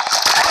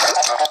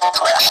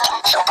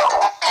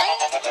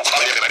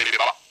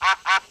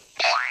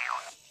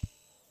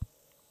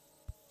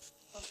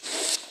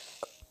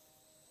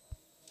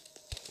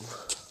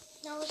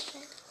 Now let's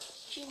pick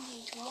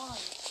GH1.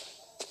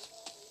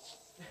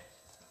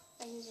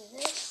 I use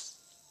this.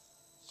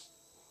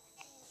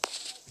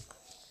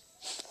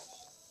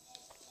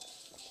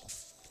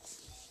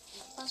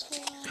 Plus 1.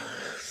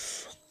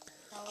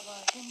 Now we're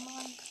going to do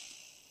 1.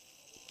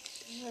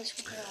 Let's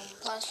put it on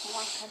plus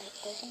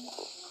 150.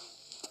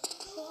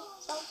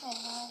 It's okay,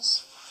 guys.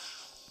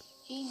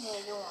 G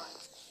major 1.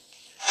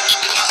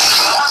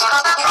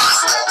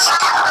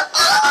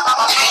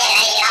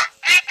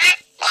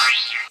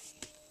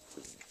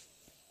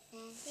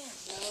 Okay,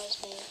 now let's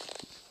make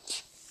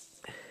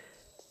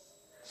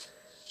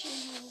G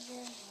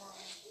major 1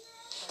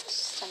 plus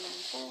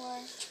 74.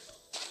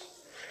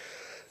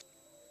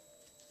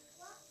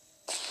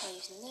 I'm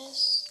using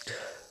this.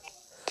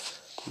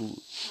 Now,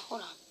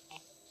 hold on.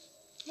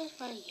 Let's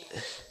right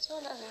here. So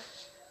it doesn't.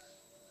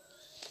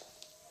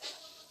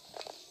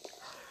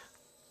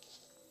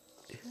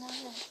 Now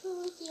let's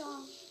move the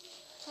arm.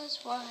 That's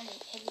why I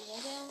edit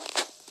it out.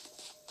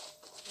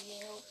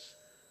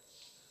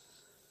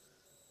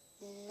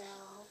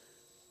 Now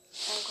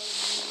I'm going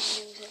to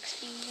use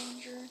XP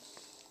Ranger.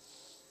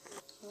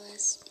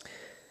 Let's.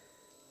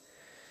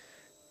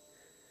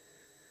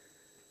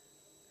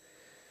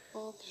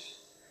 Okay.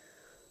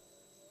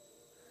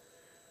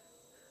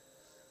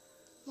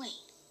 Wait.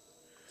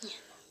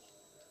 Yeah.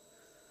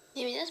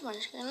 Maybe this one.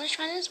 Let's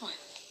try this one.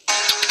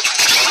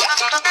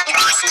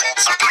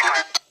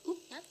 Oop,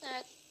 not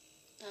that.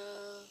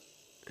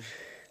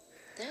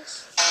 This.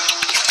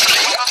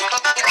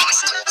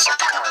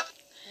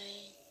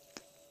 Okay.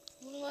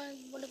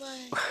 What about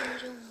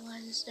Ranger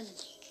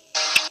 170?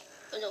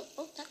 Oh no,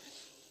 oh that.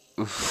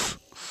 No.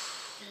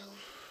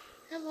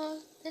 How about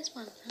this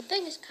one? I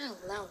think it's kind of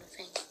loud, I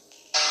think.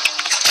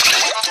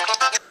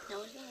 No,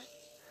 it's not.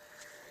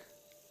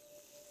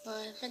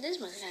 But this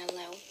one's kind of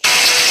loud.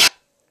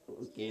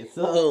 Okay,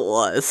 so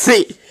let's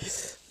see.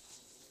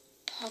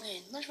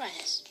 Okay, let's try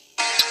this.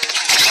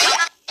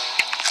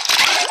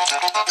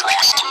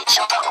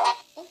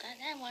 Oh, got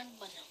that one,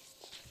 but no.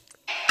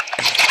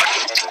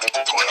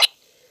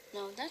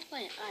 No, that's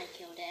why I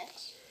killed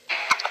X.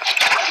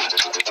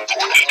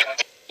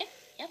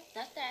 Yep,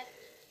 that's that.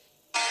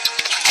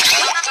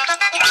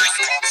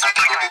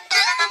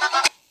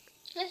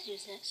 Let's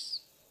use this.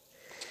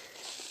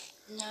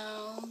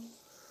 No.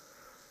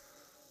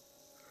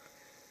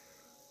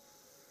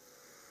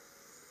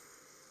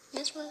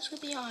 This one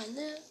should be on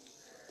there.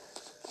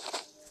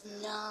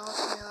 No, it's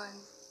not on.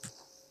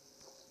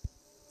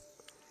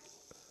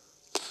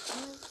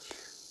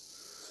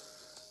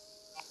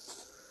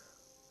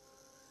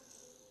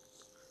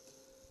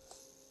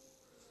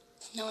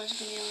 No, it's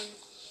gonna be on.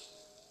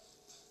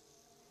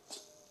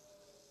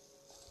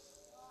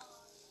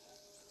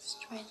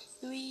 Strength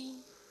 3.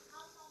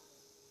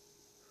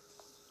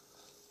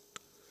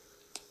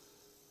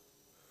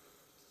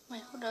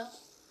 Wait, hold up.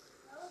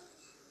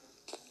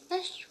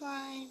 let's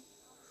try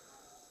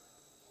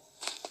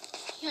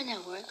your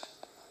network.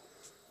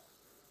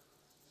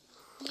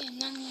 Okay,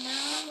 now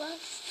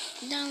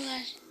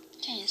let's.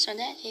 Okay, so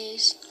that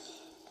is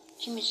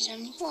Jimmy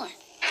 74.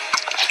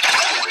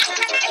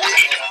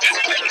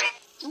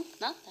 Oop,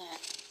 not that.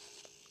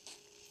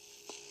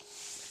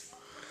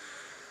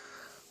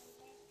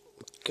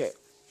 Okay.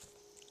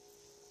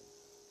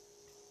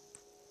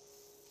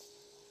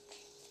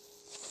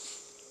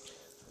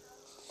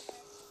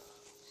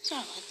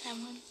 Sorry about that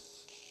one.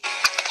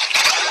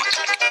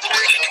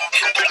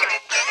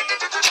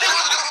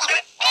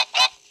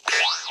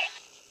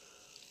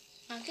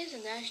 Okay, so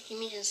that's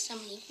Jimmy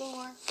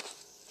 74.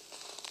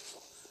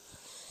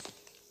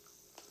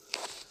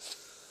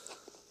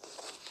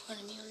 Put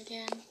a mute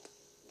again.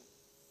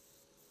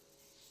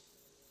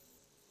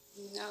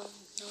 No,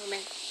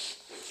 man.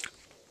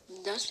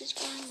 Does this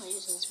one? We're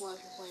using Swatch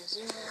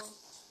 4.0.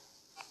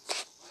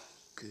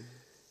 Good.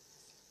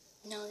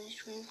 No,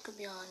 this one could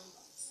be on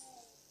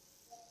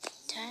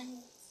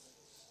 10.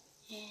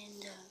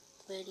 And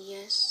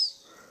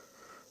radius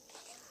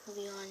will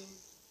be on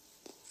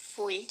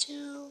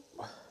 42.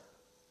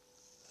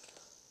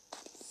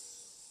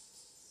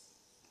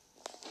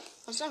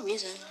 For some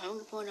reason, I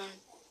would put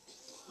on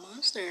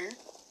Monster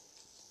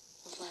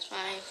with plus 5.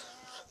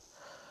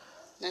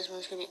 This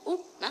one's gonna be.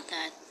 Oop, not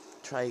that.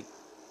 Try.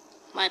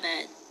 My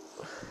bad.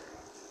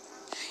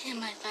 Yeah,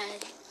 my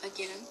bad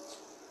again.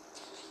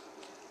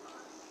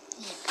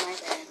 Yeah, my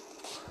bad.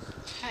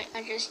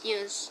 I just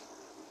use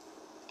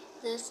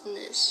this and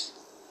this.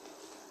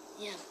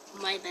 Yeah,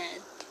 my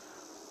bad.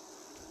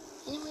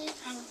 Anyway,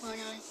 I'm going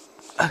on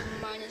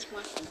minus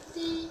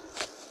 150.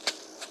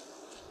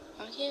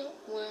 Okay,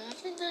 well, I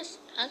think that's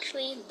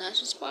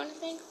the spawn, I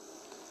think.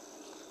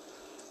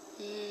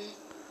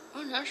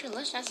 Oh no, actually,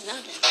 let's test it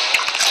out then.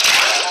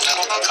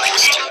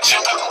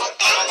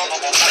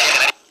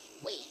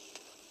 Wait.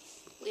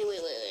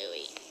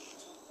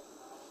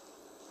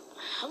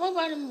 How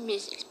about the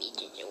music speed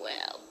ginger?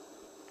 Well,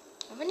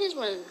 I think this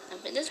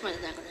one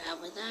is not gonna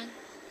help with that.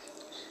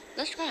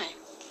 Let's try.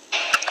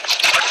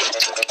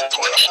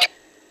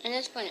 And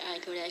let's play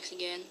iCodex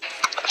again.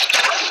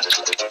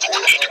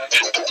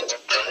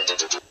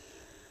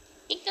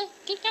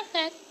 Kick off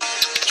that.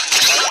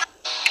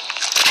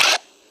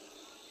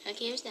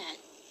 Okay, here's that.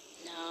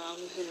 Now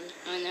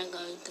I'm not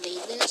going to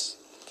delete this.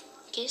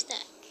 Okay, here's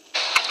that.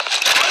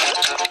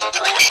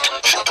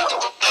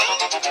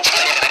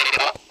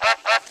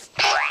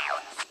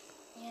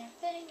 Yeah, I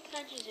think I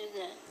just do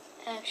the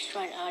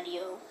extra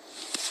audio.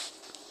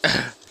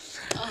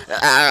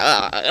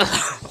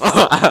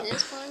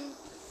 This one,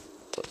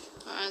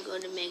 I'm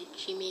going to make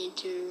G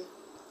major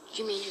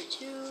 2.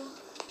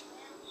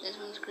 This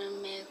one's going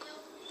to make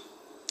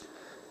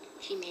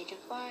G major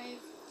 5.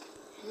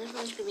 And this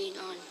one's going to be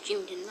on G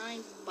major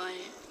 9 by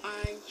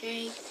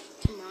RJ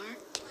Kumar.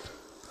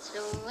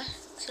 So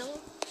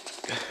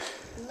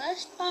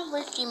let's start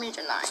with G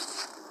major 9.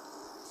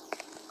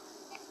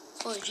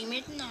 For G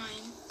major 9,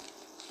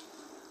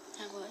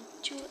 I got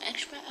 2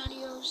 extra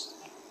audios.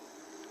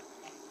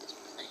 This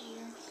one's right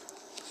here.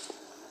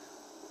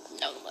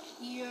 No, but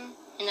here.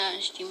 And now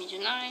it's G major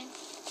 9.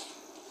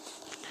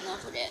 Now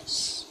for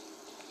this.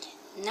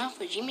 Now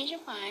for G major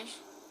 5.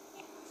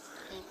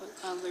 I'm going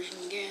to put version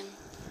again.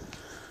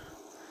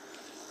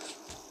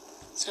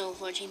 So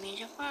for G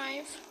major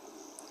 5,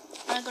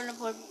 I'm going to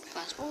put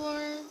class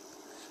 4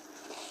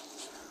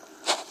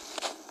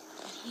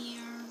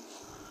 here.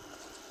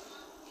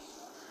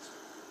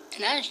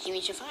 And that is G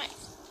major 5.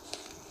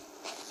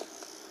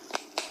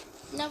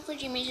 Now for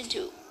G major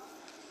 2.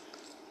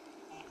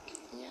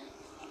 Yeah.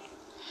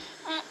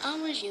 I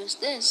always use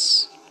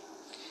this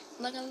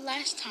like the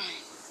last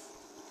time.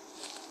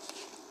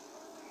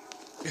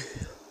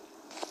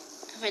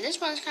 But this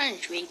one's kind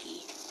of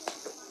tricky.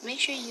 Make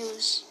sure you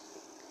use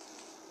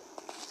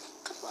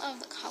a couple of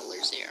the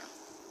colors there.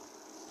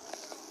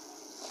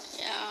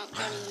 Yeah, I'm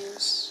gonna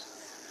use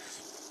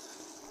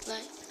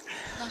like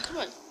a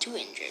couple of 2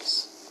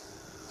 inches.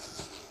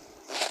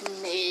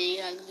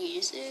 Maybe I could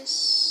use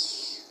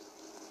this.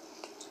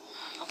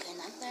 Okay,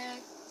 not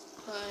that,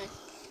 but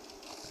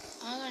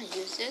I'm gonna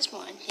use this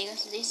one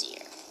because it's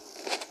easier.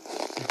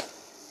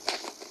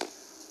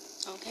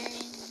 Okay,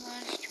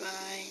 let's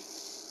try.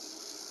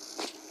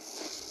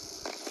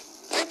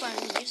 I'm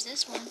gonna use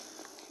this one.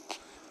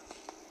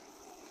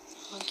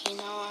 Okay,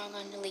 now I'm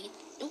gonna delete.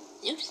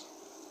 Oops.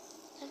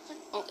 That one?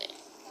 Okay.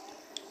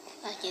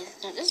 Okay,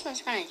 now this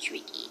one's kind of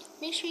tricky.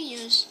 Make sure you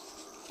use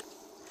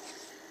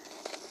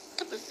a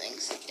couple of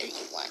things that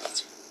you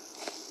want.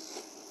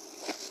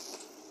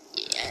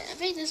 Yeah, I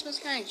think this one's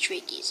kind of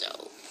tricky,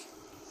 so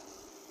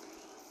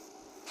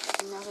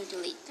I'm not gonna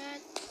delete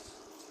that.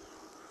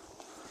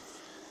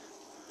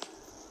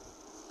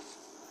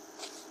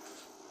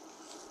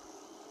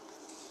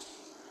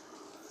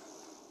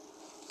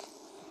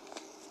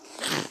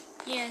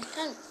 Yeah, it's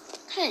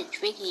kind of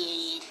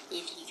tricky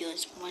if you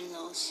use one of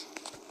those.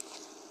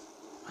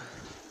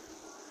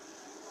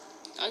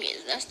 Okay,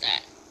 so that's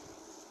that.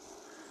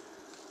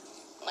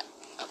 What?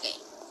 Okay.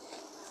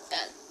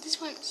 This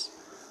one's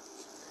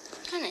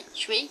kind of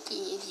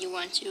tricky if you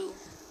want to.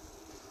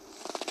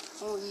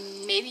 Or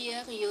maybe you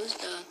have to use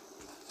the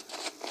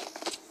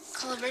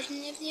color version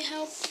if you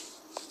help.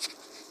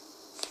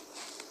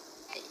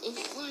 If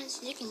you want,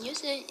 you can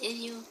use it if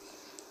you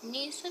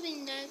need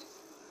something that.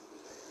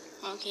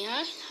 Okay,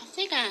 I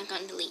think I'm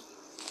gonna delete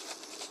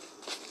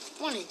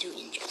 1 and 2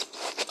 inches,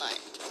 but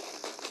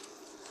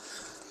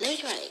let me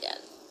try it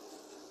again.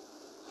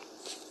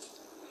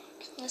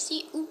 Let's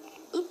see.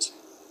 Oops,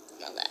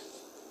 not that.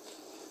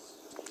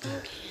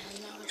 Okay,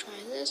 I'm not gonna try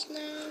this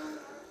now.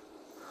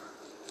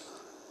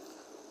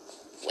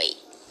 Wait,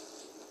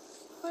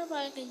 what if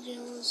I could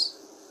use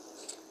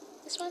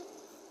this one?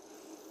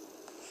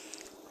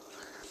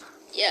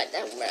 Yeah,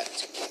 that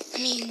worked.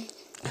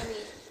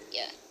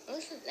 Yeah.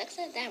 Listen, next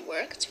time that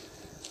worked.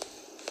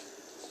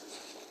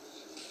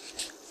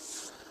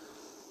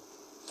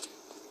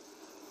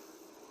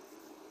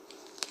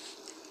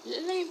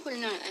 Let me put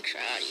in an extra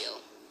audio.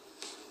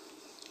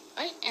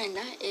 Right, and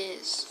that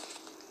is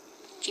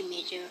G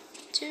major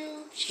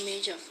 2, G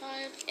major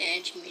 5,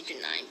 and G major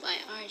 9 by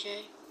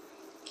RJ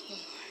King.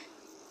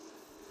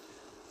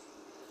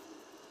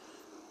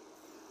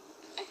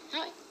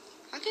 Alright,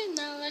 okay,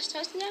 now let's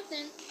test it out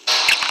then.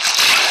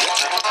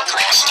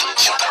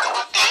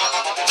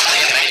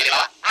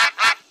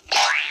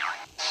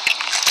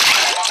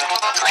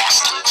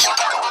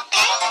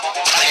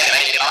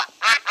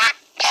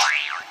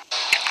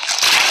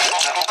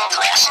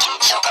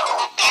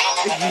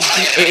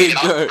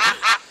 Anger.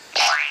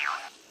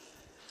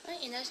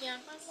 Alright, and that's the on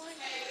one.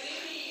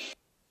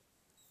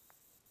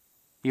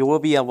 You will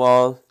be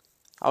able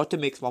how to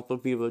make multiple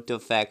people to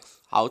effects,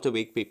 how to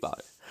make people.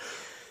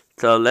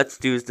 So let's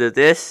do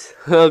this.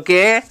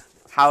 Okay,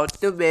 how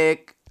to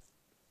make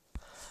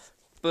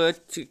that.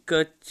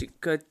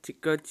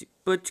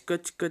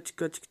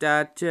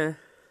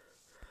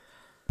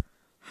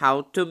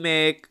 How to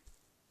make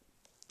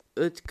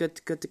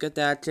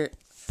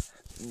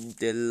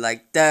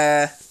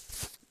that.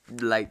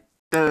 Like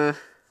the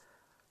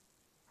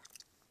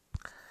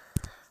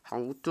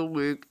how to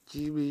make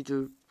Jimmy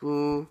the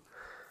Boo.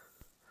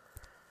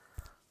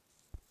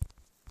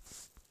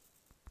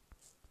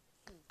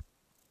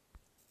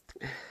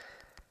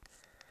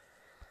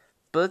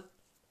 But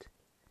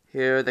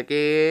here it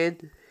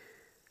again.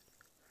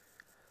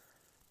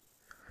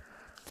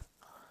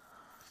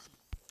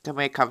 To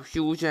make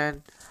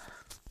confusion.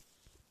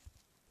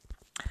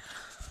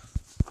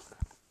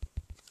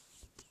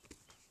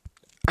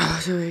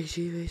 To make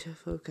Jimmy the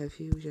Boo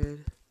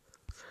confusion.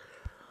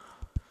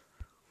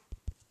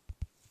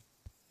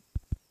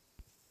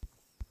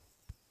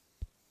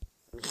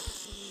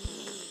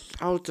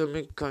 How to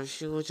make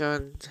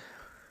confusion.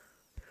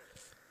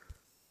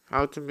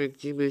 How to make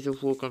Gmail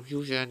for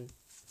confusion.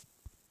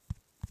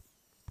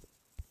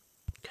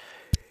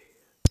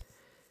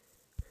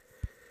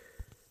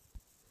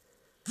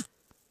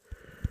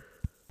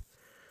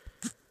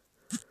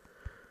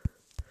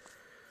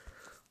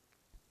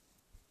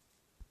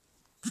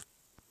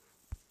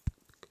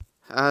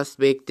 Let's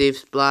make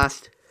Dave's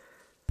blast.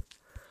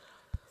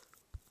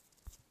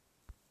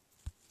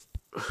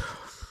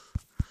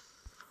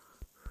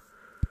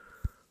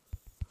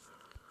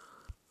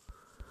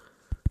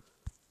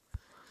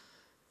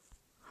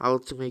 How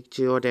to make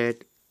Jordan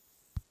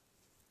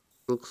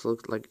looks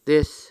like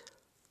this.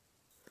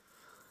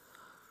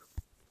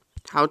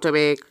 How to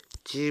make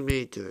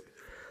Jimmy.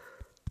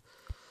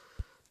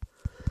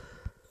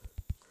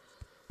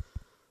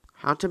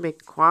 How to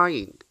make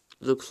crying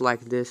looks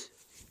like this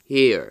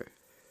here.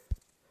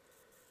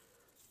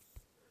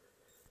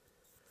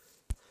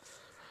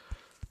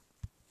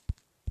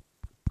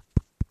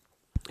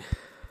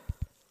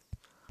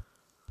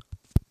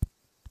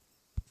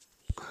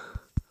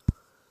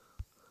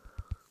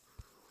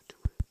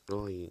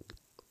 Crying.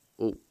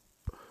 Oh.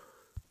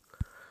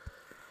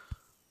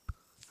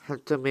 How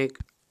to make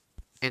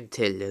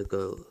until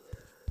go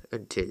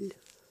until.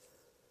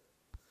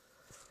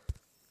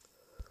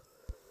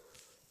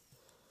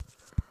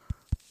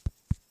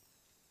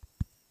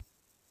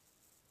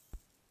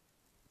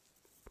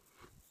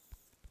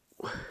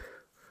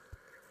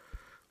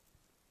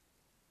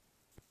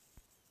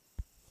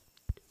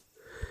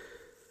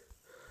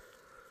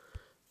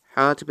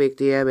 How to make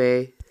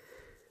DMA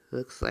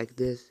looks like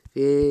this.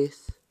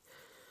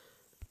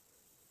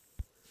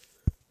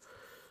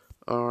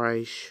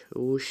 Orange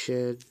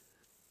ocean.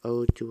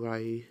 Oh, do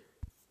I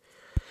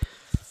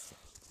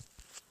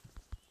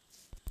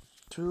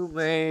to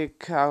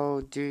make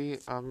how the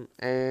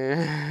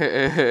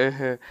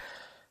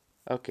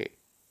okay.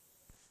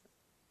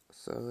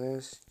 So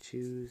let's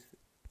choose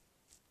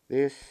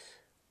this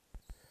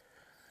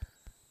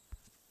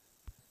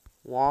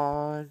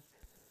one.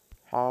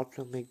 How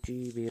to make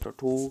Gmail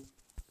 2.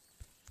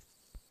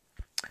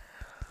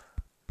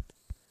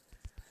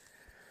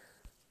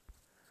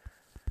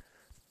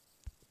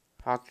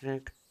 How to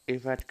make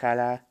event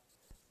color.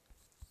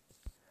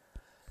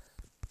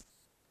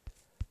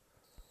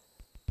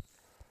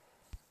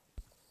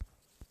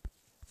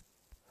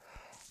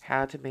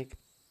 How to make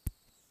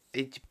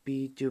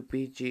HB to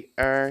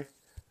BGR.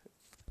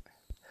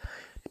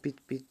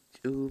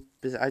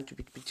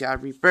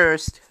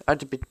 reversed.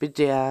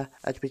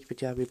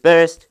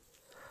 Reversed.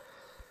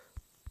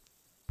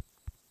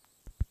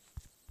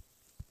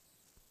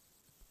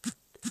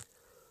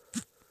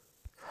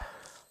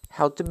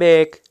 How to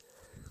make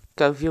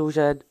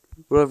confusion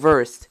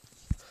reversed.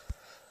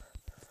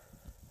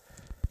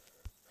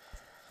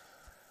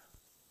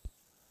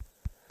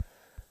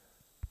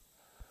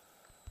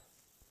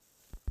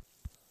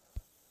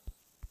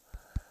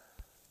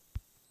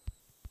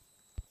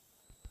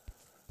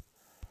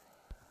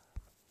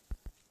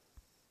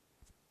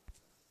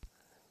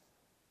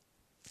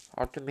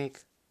 How to make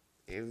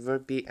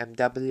verb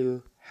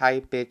BMW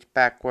high pitch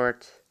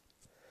backwards.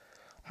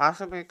 How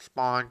to make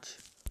sponge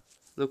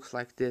looks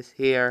like this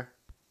here.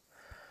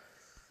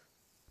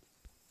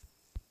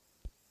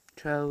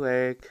 Trail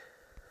egg.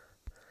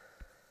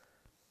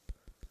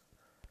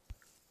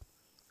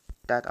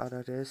 That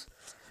other is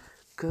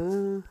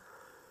go.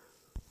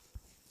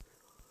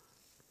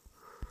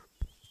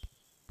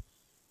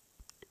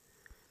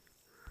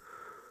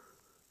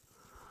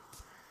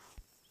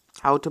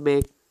 How to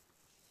make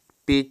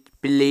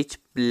bleach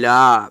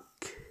black.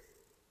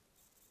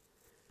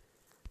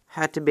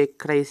 How to make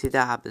crazy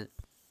diamond.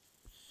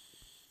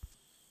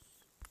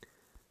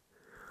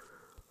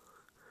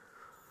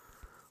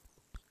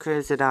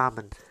 Crazy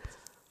diamond.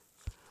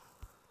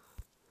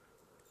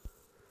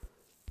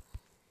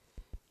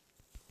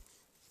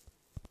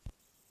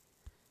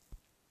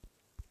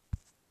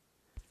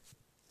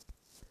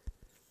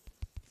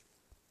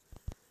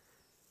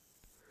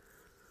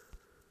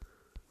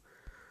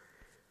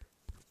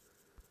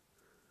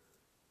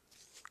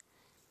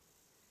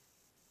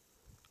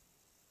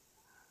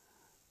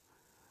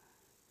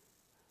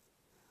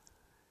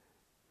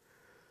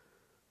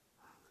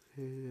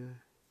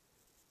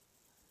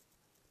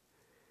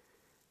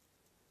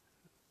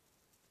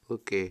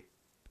 Okay.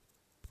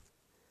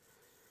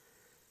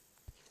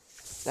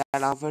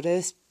 That all for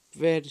this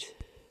vid.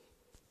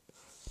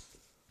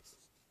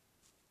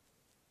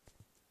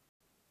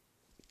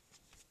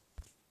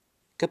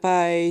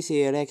 Goodbye.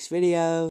 See you next video.